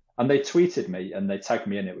post, and they tweeted me and they tagged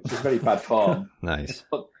me in it, which was very bad form. Nice.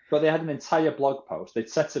 But they had an entire blog post. They'd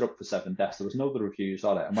set it up for Seven Deaths. There was no other reviews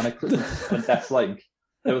on it. And when I clicked on the Seven Deaths link,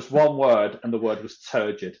 there was one word, and the word was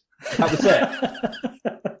turgid. That was it.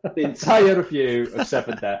 The entire review of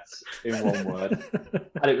Seven Deaths in one word,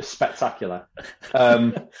 and it was spectacular.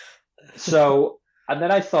 And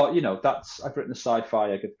then I thought, I've written a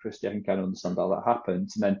sci-fi, Agatha Christie, I can kind of understand how that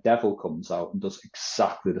happens. And then Devil comes out and does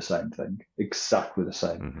exactly the same thing, exactly the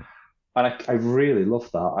same. And I really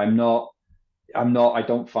love that. I'm not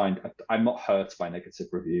hurt by negative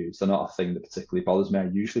reviews. They're not a thing that particularly bothers me. I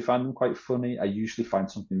usually find them quite funny. I usually find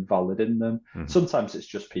something valid in them. Sometimes it's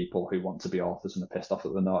just people who want to be authors and are pissed off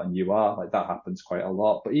that they're not, and you are. Like, that happens quite a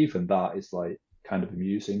lot. But even that is like kind of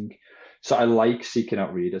amusing. So I like seeking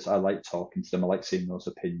out readers. I like talking to them. I like seeing those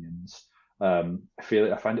opinions. I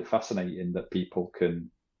find it fascinating that people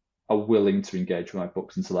are willing to engage with my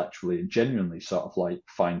books intellectually and genuinely sort of like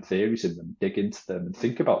find theories in them, dig into them and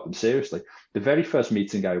think about them seriously. The very first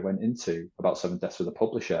meeting I went into about Seven Deaths with a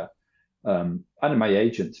publisher, and my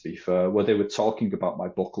agent, to be fair, where they were talking about my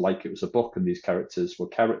book like it was a book, and these characters were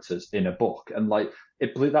characters in a book. And like,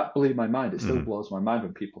 that blew my mind. It still blows my mind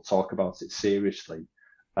when people talk about it seriously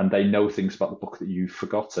and they know things about the book that you've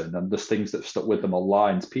forgotten, and there's things that have stuck with them, or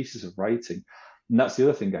lines, pieces of writing. And that's the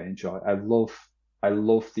other thing I enjoy. I love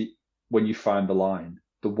when you find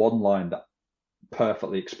the one line that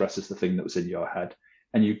perfectly expresses the thing that was in your head,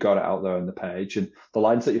 and you got it out there on the page. And the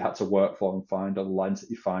lines that you had to work for and find are the lines that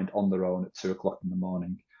you find on their own at 2:00 in the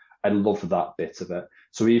morning. I love that bit of it.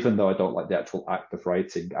 So even though I don't like the actual act of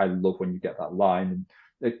writing, I love when you get that line. And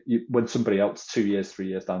when somebody else 2 years, 3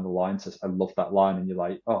 years down the line says, I love that line, and you're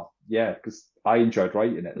like, oh yeah, because I enjoyed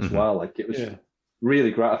writing it as well. Like, it was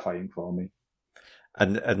really gratifying for me.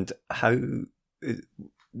 And how...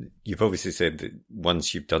 You've obviously said that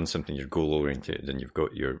once you've done something, you're goal oriented, and you've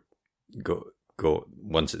got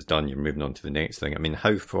once it's done, you're moving on to the next thing. I mean,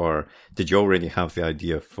 how far did you already have the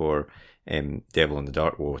idea for Devil in the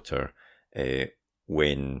Dark Water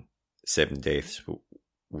when Seven Deaths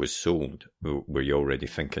was sold? Were you already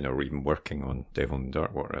thinking or even working on Devil in the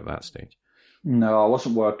Dark Water at that stage? No, I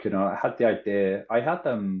wasn't working on it. I had the idea. I've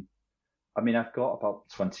got about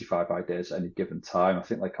 25 ideas at any given time. I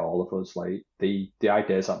think, like all of us, like the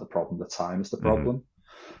ideas aren't the problem, the time is the problem.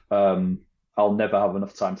 I'll never have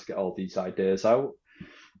enough time to get all these ideas out.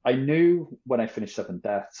 I knew when I finished Seven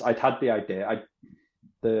Deaths, I'd had the idea.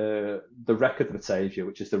 The Wreck of the Batavia,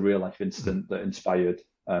 which is the real life incident that inspired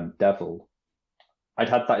Devil, I'd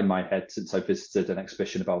had that in my head since I visited an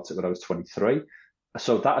exhibition about it when I was 23.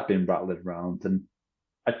 So that had been rattling around, and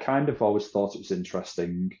I'd kind of always thought it was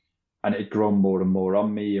interesting, and it had grown more and more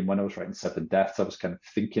on me. And when I was writing Seven Deaths, I was kind of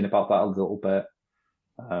thinking about that a little bit.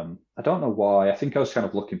 I don't know why. I think I was kind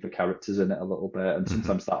of looking for characters in it a little bit, and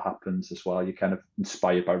sometimes that happens as well. You're kind of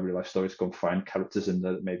inspired by real life stories, go and find characters in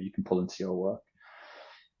there that maybe you can pull into your work.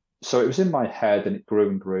 So it was in my head and it grew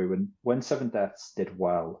and grew. And when Seven Deaths did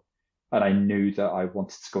well, and I knew that I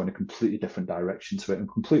wanted to go in a completely different direction to it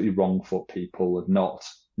and completely wrong foot people and not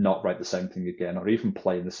write the same thing again, or even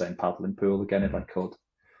play in the same paddling pool again if I could.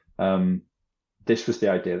 This was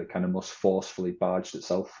the idea that kind of most forcefully barged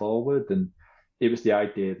itself forward, and it was the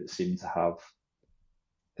idea that seemed to have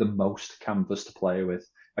the most canvas to play with.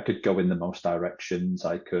 I could go in the most directions.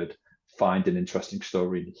 I could find an interesting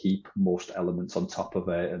story and heap most elements on top of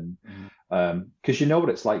it. And because you know what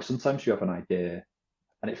it's like, sometimes you have an idea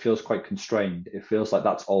and it feels quite constrained. It feels like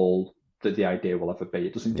that's all that the idea will ever be.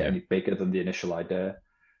 It doesn't get any bigger than the initial idea.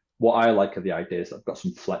 What I like are the ideas that have got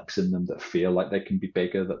some flex in them, that feel like they can be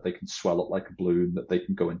bigger, that they can swell up like a balloon, that they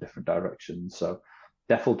can go in different directions. So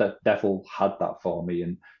Devil had that for me.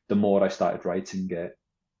 And the more I started writing it,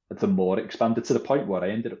 the more it expanded, to the point where I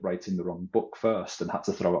ended up writing the wrong book first and had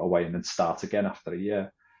to throw it away and then start again after a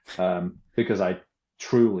year, because I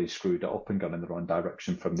truly screwed it up and gone in the wrong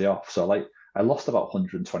direction from the off. So I lost about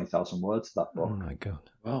 120,000 words to that book. Oh my God.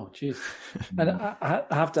 Wow, jeez. And I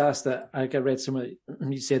have to ask that, I read somewhere,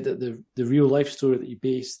 you said that the real life story that you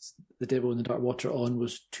based The Devil in the Dark Water on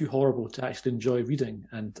was too horrible to actually enjoy reading.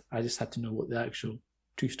 And I just had to know what the actual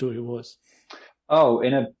true story was. Oh,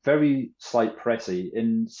 in a very slight précis,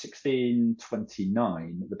 in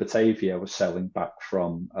 1629, the Batavia was sailing back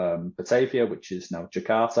from Batavia, which is now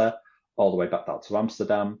Jakarta, all the way back down to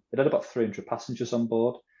Amsterdam. It had about 300 passengers on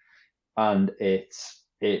board, and it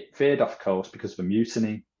veered off coast because of a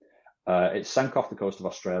mutiny. It sank off the coast of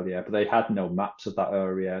Australia, but they had no maps of that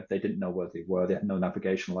area. They didn't know where they were. They had no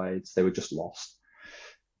navigational aids. They were just lost.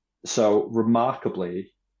 So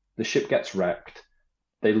remarkably, the ship gets wrecked.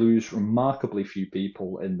 They lose remarkably few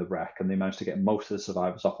people in the wreck, and they manage to get most of the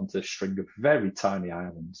survivors off onto a string of very tiny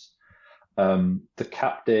islands. The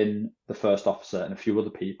captain, the first officer, and a few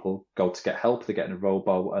other people go to get help. They get in a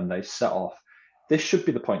rowboat and they set off. This should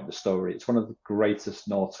be the point of the story. It's one of the greatest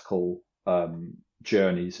nautical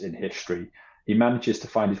journeys in history. He manages to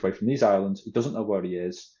find his way from these islands. He doesn't know where he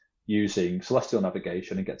is, using celestial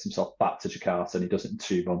navigation, and gets himself back to Jakarta, and he does it in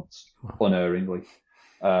 2 months, unerringly.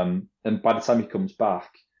 And by the time he comes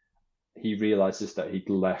back, he realizes that he'd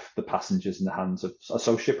left the passengers in the hands of a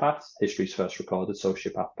sociopath, history's first recorded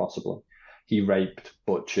sociopath, possibly. He raped,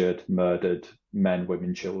 butchered, murdered men,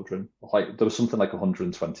 women, children. There was something like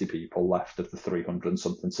 120 people left of the 300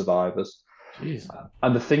 something survivors.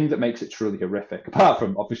 And the thing that makes it truly horrific, apart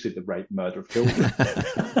from obviously the rape, murder of children,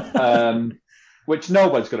 which no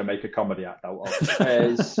one's going to make a comedy act out of,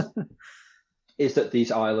 is that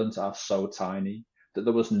these islands are so tiny that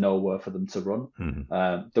there was nowhere for them to run.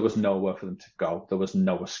 There was nowhere for them to go. There was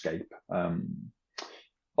no escape.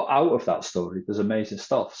 But out of that story, there's amazing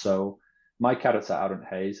stuff. So my character, Aaron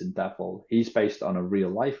Hayes in Devil, he's based on a real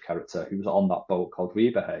life character who was on that boat called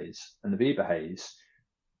Weber Hayes. And the Weber Hayes,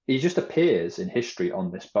 he just appears in history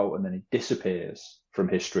on this boat, and then he disappears from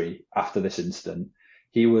history after this incident.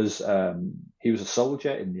 He was a soldier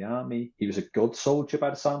in the army. He was a good soldier by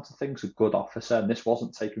the sounds of things, a good officer, and this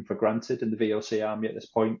wasn't taken for granted in the VOC army at this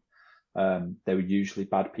point. They were usually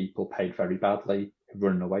bad people, paid very badly,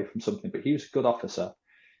 running away from something, but he was a good officer.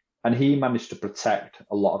 And he managed to protect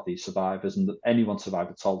a lot of these survivors, and that anyone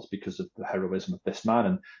survived at all is because of the heroism of this man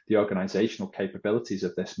and the organizational capabilities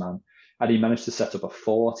of this man. And he managed to set up a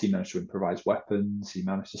fort. He managed to improvise weapons. He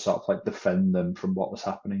managed to sort of defend them from what was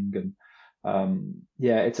happening. And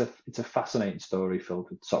it's a fascinating story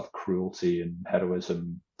filled with sort of cruelty and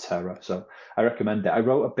heroism, terror. So I recommend it. I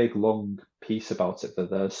wrote a big long piece about it for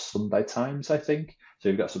the Sunday Times, I think. So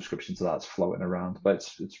you've got a subscription to that. It's floating around, but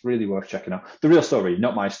it's really worth checking out. The real story,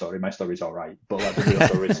 not my story. My story's all right, but the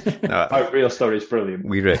real story my real story is brilliant.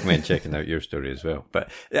 We recommend checking out your story as well.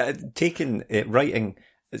 But writing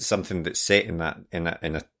something that's set in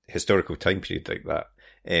a historical time period like that,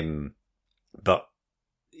 but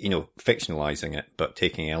fictionalizing it, but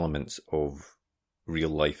taking elements of real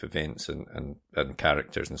life events and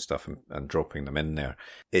characters and stuff and dropping them in there.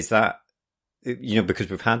 Is that, because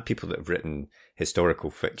we've had people that have written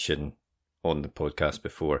historical fiction on the podcast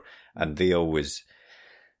before, and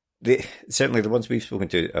certainly the ones we've spoken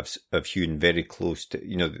to have hewn very close to,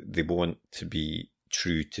 they want to be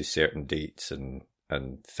true to certain dates and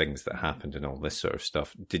things that happened and all this sort of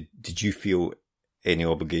stuff. Did you feel any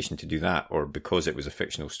obligation to do that, or because it was a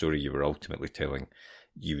fictional story you were ultimately telling,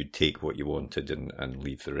 you would take what you wanted and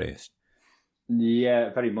leave the rest?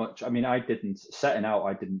 Yeah, very much. I mean, I didn't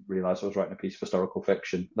realise I was writing a piece of historical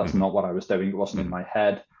fiction. That's not what I was doing. It wasn't in my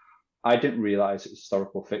head. I didn't realise it was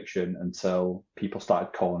historical fiction until people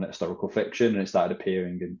started calling it historical fiction, and it started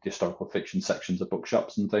appearing in the historical fiction sections of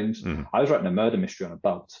bookshops and things. I was writing a murder mystery on a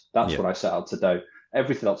boat. That's what I set out to do.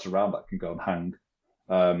 everything else around that can go and hang.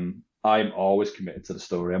 I'm always committed to the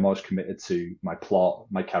story. I'm always committed to my plot,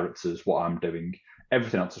 my characters, what I'm doing.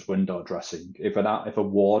 Everything else is window dressing. If a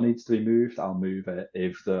war needs to be moved, I'll move it.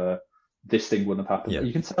 If this thing wouldn't have happened,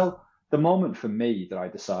 you can tell the moment for me that I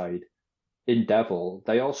decide in Devil,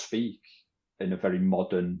 they all speak in a very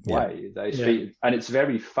modern way. They speak, and it's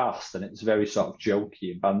very fast and it's very sort of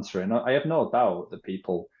jokey and bantery. And I have no doubt that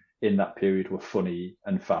people in that period were funny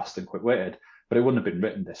and fast and quick-witted, but it wouldn't have been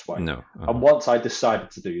written this way. No. And once I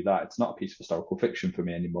decided to do that, it's not a piece of historical fiction for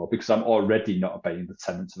me anymore because I'm already not obeying the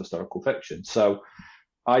tenets of historical fiction. So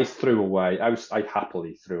I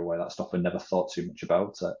happily threw away that stuff and never thought too much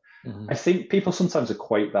about it. I think people sometimes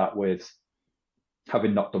equate that with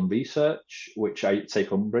having not done research, which I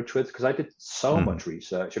take umbrage with because I did so much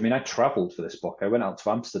research. I mean, I travelled for this book. I went out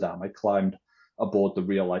to Amsterdam. I climbed aboard the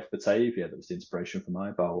real life Batavia that was the inspiration for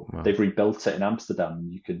my boat. Wow. They've rebuilt it in Amsterdam.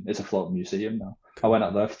 It's a floating museum now. Cool. I went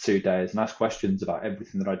out there for 2 days and asked questions about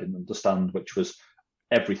everything that I didn't understand, which was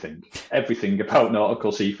everything about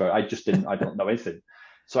nautical seafaring. I don't know anything.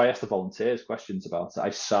 So I asked the volunteers questions about it.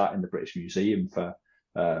 I sat in the British Museum for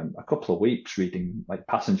a couple of weeks reading like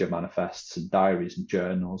passenger manifests and diaries and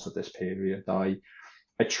journals of this period. I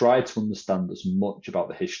tried to understand as much about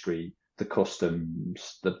the history, the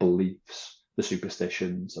customs, the beliefs, the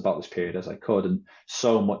superstitions about this period as I could, and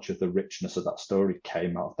so much of the richness of that story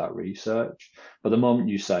came out of that research. But the moment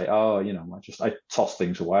you say, I tossed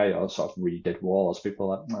things away or sort of redid wars,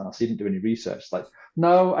 people are like, so you didn't do any research. Like,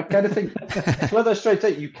 no, I kind of think it's one of those straight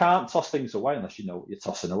things. You can't toss things away unless you know what you're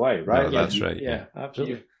tossing away, right? No, that's right. Yeah,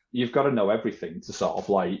 absolutely. You've got to know everything to sort of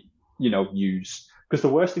like, use. Because the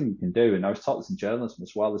worst thing you can do, and I was taught this in journalism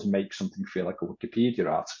as well, is make something feel like a Wikipedia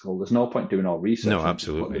article. There's no point doing all research. No,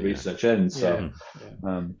 absolutely. Put the research in. So,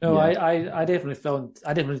 I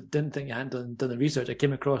definitely didn't think you hadn't done the research. I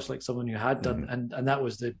came across like someone who had done, and that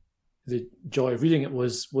was the joy of reading it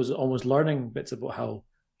was almost learning bits about how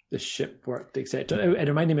the ship worked, etc. It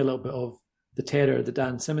reminded me a little bit of The Terror, the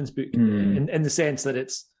Dan Simmons book, in the sense that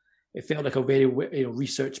it felt like a very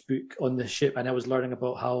research book on the ship, and I was learning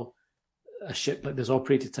about how a ship like this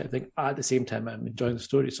operated type thing. At the same time, I'm enjoying the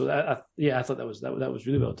story. So I thought that was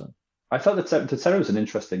really well done. I thought that The Terror was an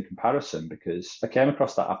interesting comparison because I came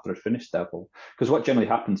across that after I finished Devil. Because what generally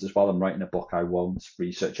happens is while I'm writing a book, I won't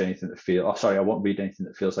research anything I won't read anything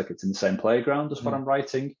that feels like it's in the same playground as what I'm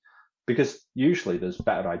writing. Because usually there's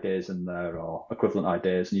better ideas in there or equivalent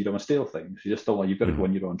ideas, and you don't want to steal things. You just don't want. You've got to go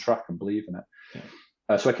on your own track and believe in it.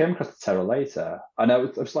 Yeah. So I came across The Terror later, and I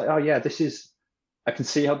was like, oh yeah, this is. I can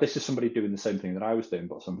see how this is somebody doing the same thing that I was doing,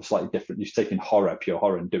 but something slightly different. He's taking pure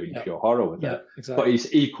horror, and doing pure horror with it. Exactly. But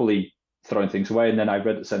he's equally throwing things away. And then I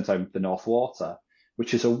read at the same time The North Water,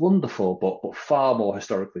 which is a wonderful but far more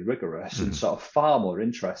historically rigorous and sort of far more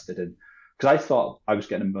interested in. Because I thought I was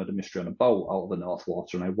getting a murder mystery on a boat out of The North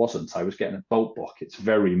Water, and I wasn't. I was getting a boat book. It's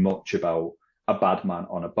very much about a bad man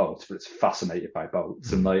on a boat, but it's fascinated by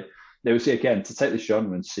boats. And like there was, again, to take this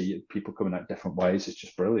genre and see people coming out different ways, it's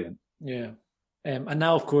just brilliant. Yeah. And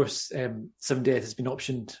now, of course, Seven Death has been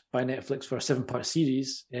optioned by Netflix for a 7-part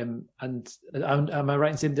series. And am I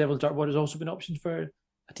right in saying Devil's Dark Water has also been optioned for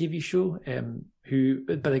a TV show?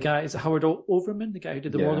 By the guy, is it Howard Overman, the guy who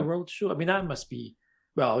did the War of the World show? I mean, that must be,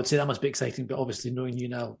 well, I would say that must be exciting, but obviously knowing you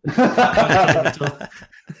now.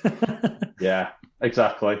 Yeah,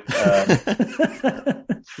 exactly.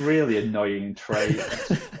 It's really annoying trait.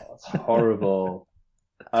 It's horrible.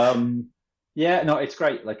 Yeah, no, it's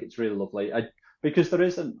great. Like, it's really lovely. Because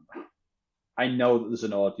I know that there's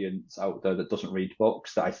an audience out there that doesn't read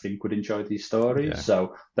books that I think would enjoy these stories. Yeah.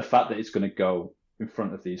 So the fact that it's going to go in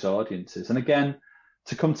front of these audiences, and again,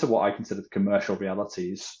 to come to what I consider the commercial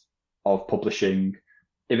realities of publishing,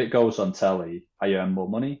 if it goes on telly, I earn more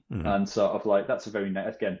money. And sort of like, that's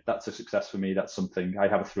that's a success for me. That's something. I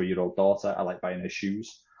have a 3-year-old daughter. I like buying her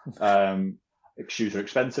shoes. Shoes are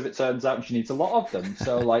expensive, it turns out, and she needs a lot of them.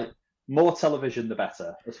 So like, more television, the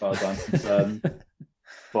better, as far as I'm concerned.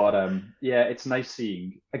 But it's nice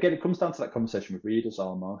seeing. Again, it comes down to that conversation with readers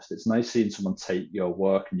almost. It's nice seeing someone take your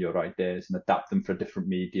work and your ideas and adapt them for a different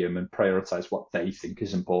medium and prioritize what they think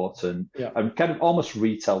is important, and kind of almost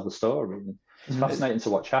retell the story. It's fascinating to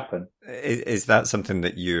watch happen. Is that something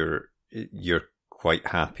that you're quite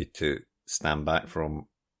happy to stand back from?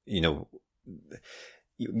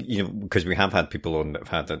 Because we have had people on that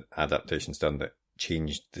have had adaptations done that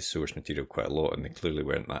changed the source material quite a lot, and they clearly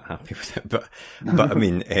weren't that happy with it. But I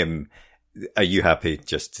mean, are you happy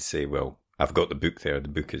just to say, well, I've got the book there, the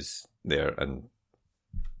book is there, and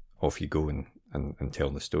off you go and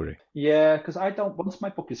tell the story? Yeah, because once my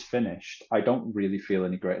book is finished, I don't really feel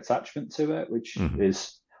any great attachment to it, which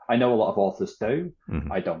is, I know a lot of authors do.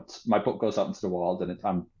 Mm-hmm. I don't. My book goes out into the world, and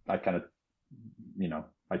I kind of,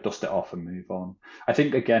 I dust it off and move on. I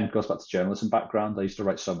think, again, it goes back to journalism background. I used to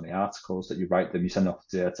write so many articles that you write them, you send off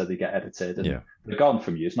to the editor, they get edited, and they're gone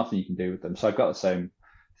from you. There's nothing you can do with them. So I've got the same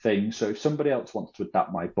thing. So if somebody else wants to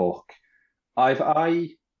adapt my book, I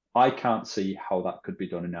can't see how that could be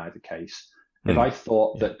done in either case. If I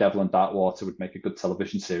thought that Devil and Darkwater would make a good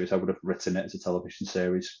television series, I would have written it as a television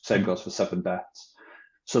series. Same goes for Seven Deaths.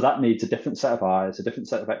 So that needs a different set of eyes, a different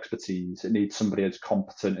set of expertise. It needs somebody who's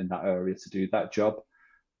competent in that area to do that job.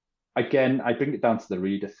 Again, I bring it down to the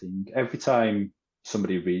reader thing. Every time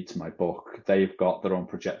somebody reads my book, they've got their own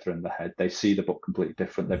projector in their head. They see the book completely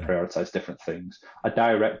different. They prioritize different things. A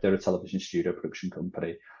director, a television studio production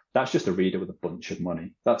company, that's just a reader with a bunch of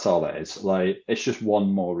money. That's all it is. Like, it's just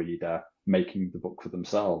one more reader making the book for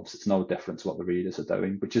themselves. It's no different to what the readers are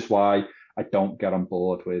doing, which is why I don't get on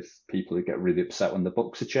board with people who get really upset when the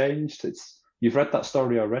books are changed. You've read that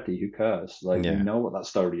story already. Who cares? Like, you know what that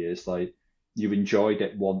story is. Like, you enjoyed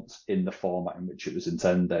it once in the format in which it was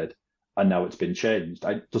intended, and now it's been changed.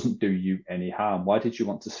 It doesn't do you any harm. Why did you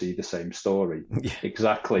want to see the same story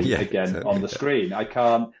exactly again on the screen?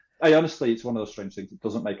 I honestly, it's one of those strange things. It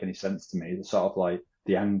doesn't make any sense to me. The sort of like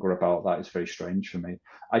the anger about that is very strange for me.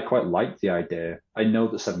 I quite like the idea. I know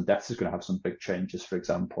that Seven Deaths is going to have some big changes, for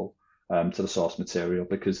example, to the source material,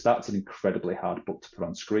 because that's an incredibly hard book to put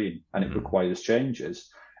on screen, and it requires changes.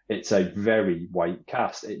 It's a very white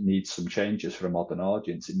cast. It needs some changes for a modern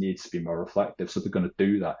audience. It needs to be more reflective. So they're going to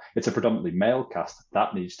do that. It's a predominantly male cast.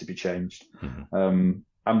 That needs to be changed.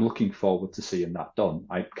 I'm looking forward to seeing that done.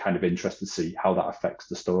 I'm kind of interested to see how that affects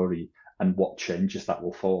the story and what changes that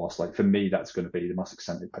will force. Like, for me, that's going to be the most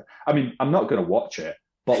eccentric. I mean, I'm not going to watch it,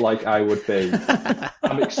 but like, I would be.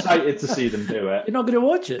 I'm excited to see them do it. You're not going to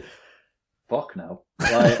watch it? Fuck no.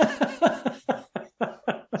 Like,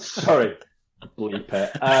 sorry, bleep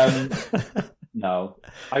it. No,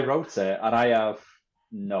 I wrote it, and I have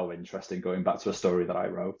no interest in going back to a story that I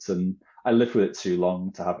wrote, and I lived with it too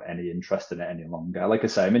long to have any interest in it any longer. Like I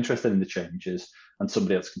say, I'm interested in the changes, and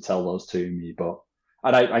somebody else can tell those to me.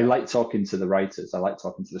 And I like talking to the writers. I like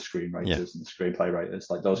talking to the screenwriters and the screenplay writers.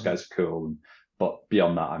 Like, those guys are cool. But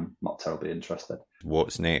beyond that, I'm not terribly interested.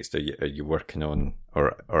 What's next? Are you working on,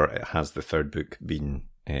 or has the third book been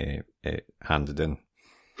handed in?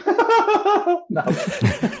 No.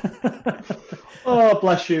 Oh,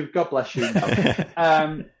 bless you. God bless you.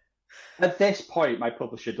 No. At this point, my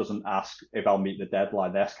publisher doesn't ask if I'll meet the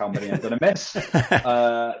deadline. They ask how many I'm going to miss.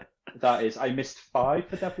 That is, I missed 5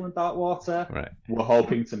 for Devil and Darkwater. Right. We're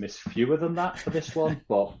hoping to miss fewer than that for this one,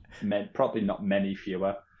 but probably not many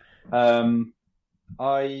fewer.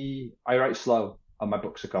 I write slow, and my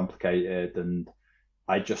books are complicated, and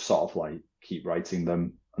I just sort of like keep writing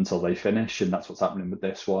them until they finish, and that's what's happening with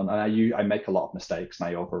this one. And I make a lot of mistakes, and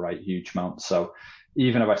I overwrite huge amounts. So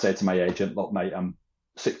even if I say to my agent, look, mate, I'm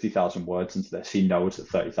 60,000 words into this, he knows that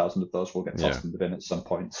 30,000 of those will get tossed in the bin at some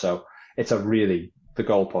point. So it's the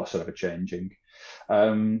goalposts are ever changing.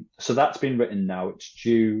 So that's been written now. It's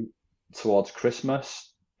due towards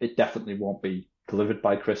Christmas. It definitely won't be delivered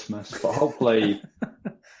by Christmas, but hopefully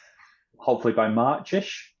by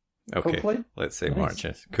March-ish. Okay, hopefully. Let's say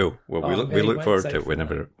March-ish. Cool. Well, we look forward to it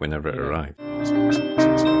whenever it arrives.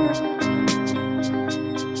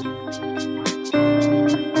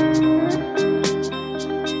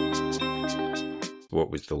 What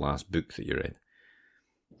was the last book that you read?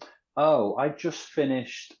 Oh, I just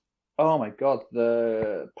finished, oh my God,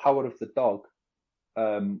 The Power of the Dog,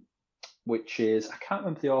 which is, I can't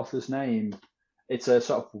remember the author's name. It's a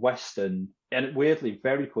sort of Western, and weirdly,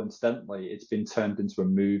 very coincidentally, it's been turned into a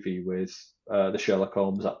movie with the Sherlock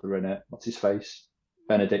Holmes actor in it. What's his face?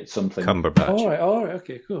 Benedict something. Cumberbatch. All right,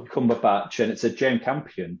 okay, cool. Cumberbatch, and it's a Jane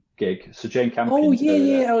Campion gig. So Jane Campion. Oh,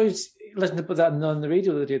 yeah. I was listening to that on the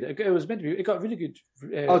radio the other day. It was meant to be. It got really good.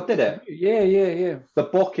 Oh, did it? Yeah. The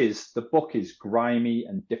book is grimy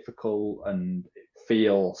and difficult, and it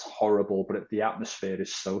feels horrible, but the atmosphere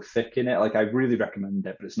is so thick in it. Like, I really recommend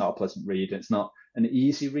it, but it's not a pleasant read. It's not an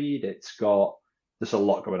easy read. There's a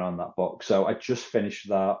lot going on in that book. So I just finished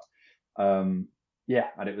that. And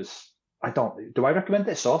it was. Do I recommend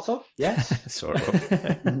it? Sort of. Yes. Sort of.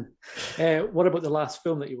 What about the last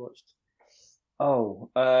film that you watched?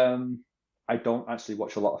 Oh, I don't actually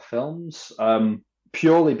watch a lot of films,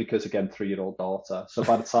 purely because, again, 3-year-old daughter. So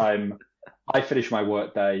by the time I finish my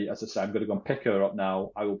work day, as I say, I'm going to go and pick her up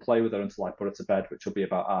now. I will play with her until I put her to bed, which will be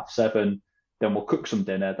about 7:30. Then we'll cook some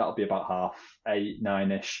dinner. That'll be about 8:30,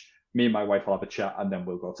 9-ish. Me and my wife will have a chat, and then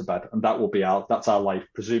we'll go to bed. And that's our life,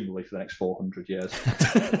 presumably, for the next 400 years.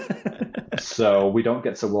 So we don't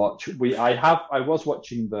get to watch. I was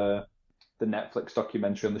watching the Netflix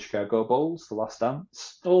documentary on the Chicago Bulls, The Last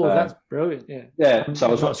Dance. Oh, that's brilliant! Yeah, yeah. So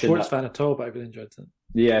I was not a watching sports that. fan at all, but I really enjoyed it.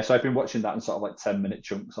 Yeah, so I've been watching that in sort of like 10-minute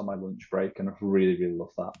chunks on my lunch break, and I've really, really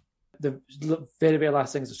loved that. The very, very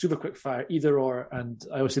last thing is a super quick fire, either or, and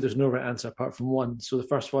I always say there's no right answer apart from one. So the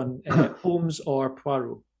first one, Holmes or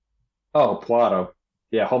Poirot? Oh, Poirot.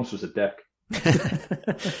 Yeah, Holmes was a dick.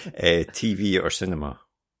 TV or cinema?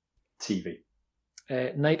 TV.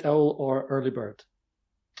 Night owl or early bird?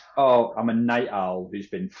 Oh, I'm a night owl who's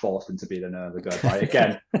been forced into being an early bird by,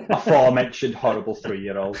 again, aforementioned horrible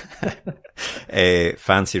 3-year-old.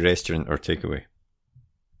 Fancy restaurant or takeaway?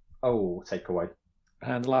 Oh, takeaway.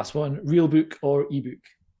 And the last one, real book or ebook?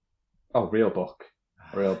 Oh, real book.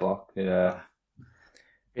 Real book, yeah.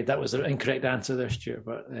 Okay, that was the incorrect answer there, Stuart.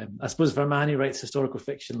 But I suppose for a man who writes historical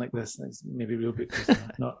fiction like this, maybe real book is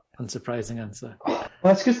not unsurprising answer.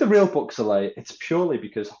 Well, it's because the real books are like, it's purely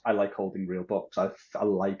because I like holding real books. I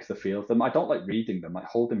like the feel of them. I don't like reading them. Like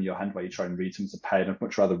hold them in your hand while you try and read them as a pen. I'd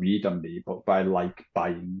much rather read on me, but I like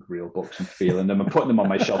buying real books and feeling them and putting them on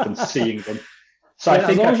my shelf and seeing them. So yeah, I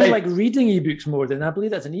think as long as you like reading ebooks more, then I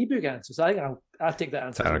believe that's an ebook answer. So I'll take that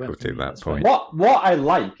answer. I'll take that point. What I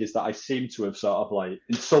like is that I seem to have sort of like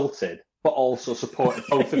insulted, but also supported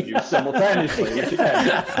both of you simultaneously. Which again,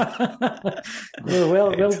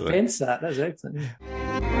 well fenced that. That's excellent. Yeah.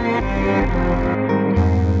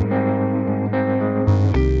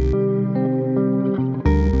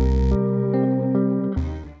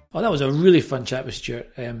 Oh, that was a really fun chat with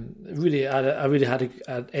Stuart. I really had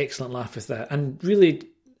an excellent laugh with that, and really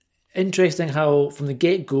interesting how from the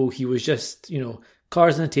get-go he was just,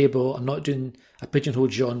 cards on the table. I'm not doing a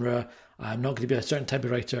pigeonholed genre. I'm not going to be a certain type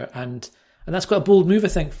of writer, and that's quite a bold move, I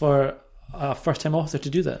think, for a first-time author to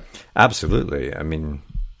do that. Absolutely. I mean,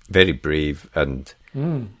 very brave, and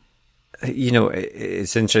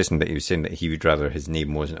it's interesting that he was saying that he would rather his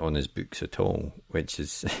name wasn't on his books at all, which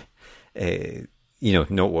is.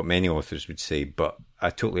 Not what many authors would say, but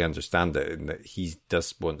I totally understand it, in that he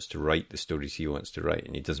just wants to write the stories he wants to write,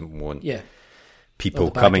 and he doesn't want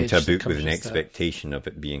people coming to a book with an expectation of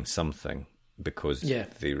it being something because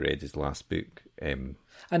they read his last book. And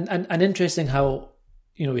interesting how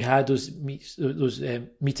we had those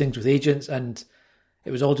meetings with agents, and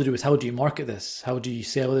it was all to do with how do you market this, how do you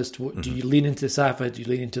sell this, do you lean into the sci-fi, do you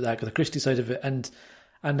lean into the Agatha Christie side of it,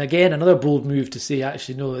 and again, another bold move to say,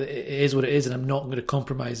 actually, no, it is what it is, and I'm not going to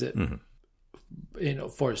compromise it,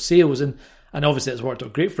 for sales. And obviously, it's worked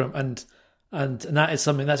out great for him. And that is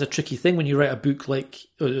something that's a tricky thing when you write a book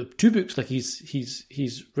two books like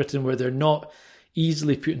he's written, where they're not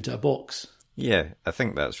easily put into a box. Yeah, I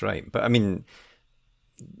think that's right. But I mean,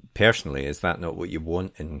 personally, is that not what you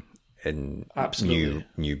want in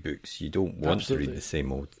new books? You don't want to read the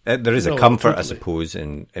same old. There is a comfort, I suppose,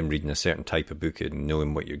 in reading a certain type of book and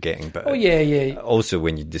knowing what you're getting. But also,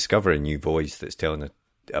 when you discover a new voice that's telling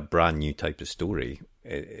a brand new type of story,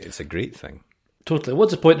 it's a great thing. Totally.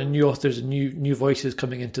 What's the point in new authors and new voices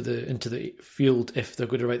coming into the field if they're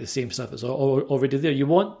going to write the same stuff that's already there? You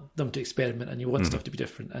want them to experiment, and you want stuff to be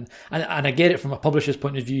different. And I get it from a publisher's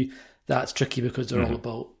point of view. That's tricky because they're all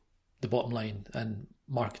about the bottom line and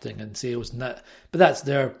marketing and sales and that, but that's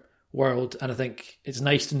their world. And I think it's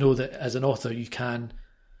nice to know that as an author you can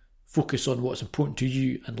focus on what's important to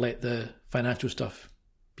you and let the financial stuff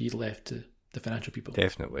be left to the financial people.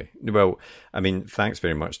 Definitely. Well, I mean, thanks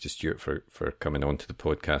very much to Stuart for coming on to the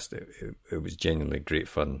podcast. It was genuinely great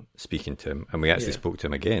fun speaking to him, and we actually spoke to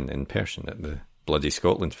him again in person at the Bloody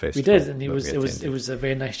Scotland Festival. We did, and it was a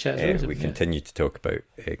very nice chat. We continued to talk about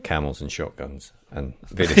camels and shotguns and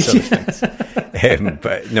various other things.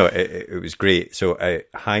 But no, it was great. So I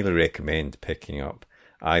highly recommend picking up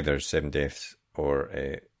either Seven Deaths or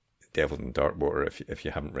Devil in Darkwater if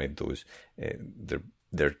you haven't read those.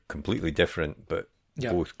 They're completely different, but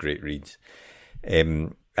both great reads.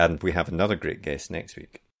 And we have another great guest next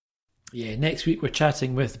week. Yeah, next week we're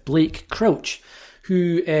chatting with Blake Crouch,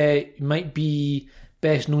 who might be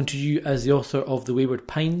best known to you as the author of the Wayward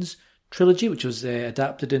Pines trilogy, which was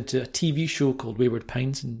adapted into a TV show called Wayward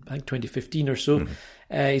Pines in, I think, 2015 or so.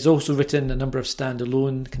 He's also written a number of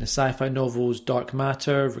standalone kind of sci-fi novels, Dark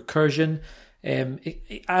Matter, Recursion.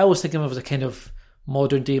 I always think of him as a kind of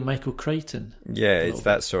modern-day Michael Crichton. Yeah, it's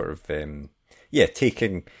that sort of...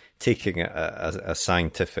 taking a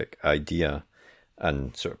scientific idea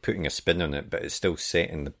and sort of putting a spin on it, but it's still set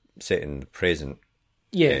in the present.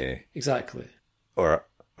 Yeah, exactly. Or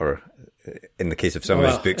in the case of some of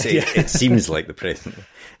his books, it seems like the present,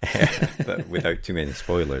 but without too many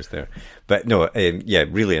spoilers there. But no,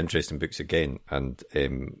 really interesting books again, and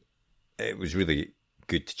it was really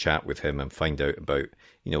good to chat with him and find out about,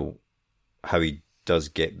 how he does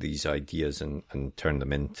get these ideas and turn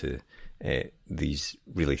them into these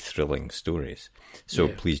really thrilling stories. So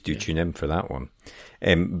please do tune in for that one.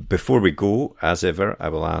 Before we go, as ever, I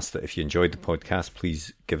will ask that if you enjoyed the podcast,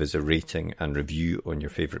 please give us a rating and review on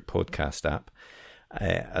your favourite podcast app,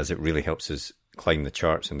 as it really helps us climb the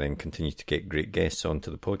charts and then continue to get great guests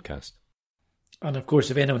onto the podcast. And of course,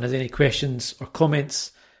 if anyone has any questions or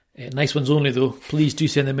comments, nice ones only though, please do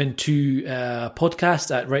send them in to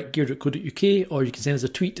podcast@rightgear.co.uk, or you can send us a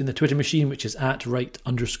tweet in the Twitter machine, which is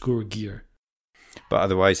 @right_gear. But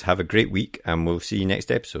otherwise, have a great week and we'll see you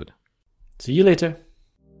next episode. See you later.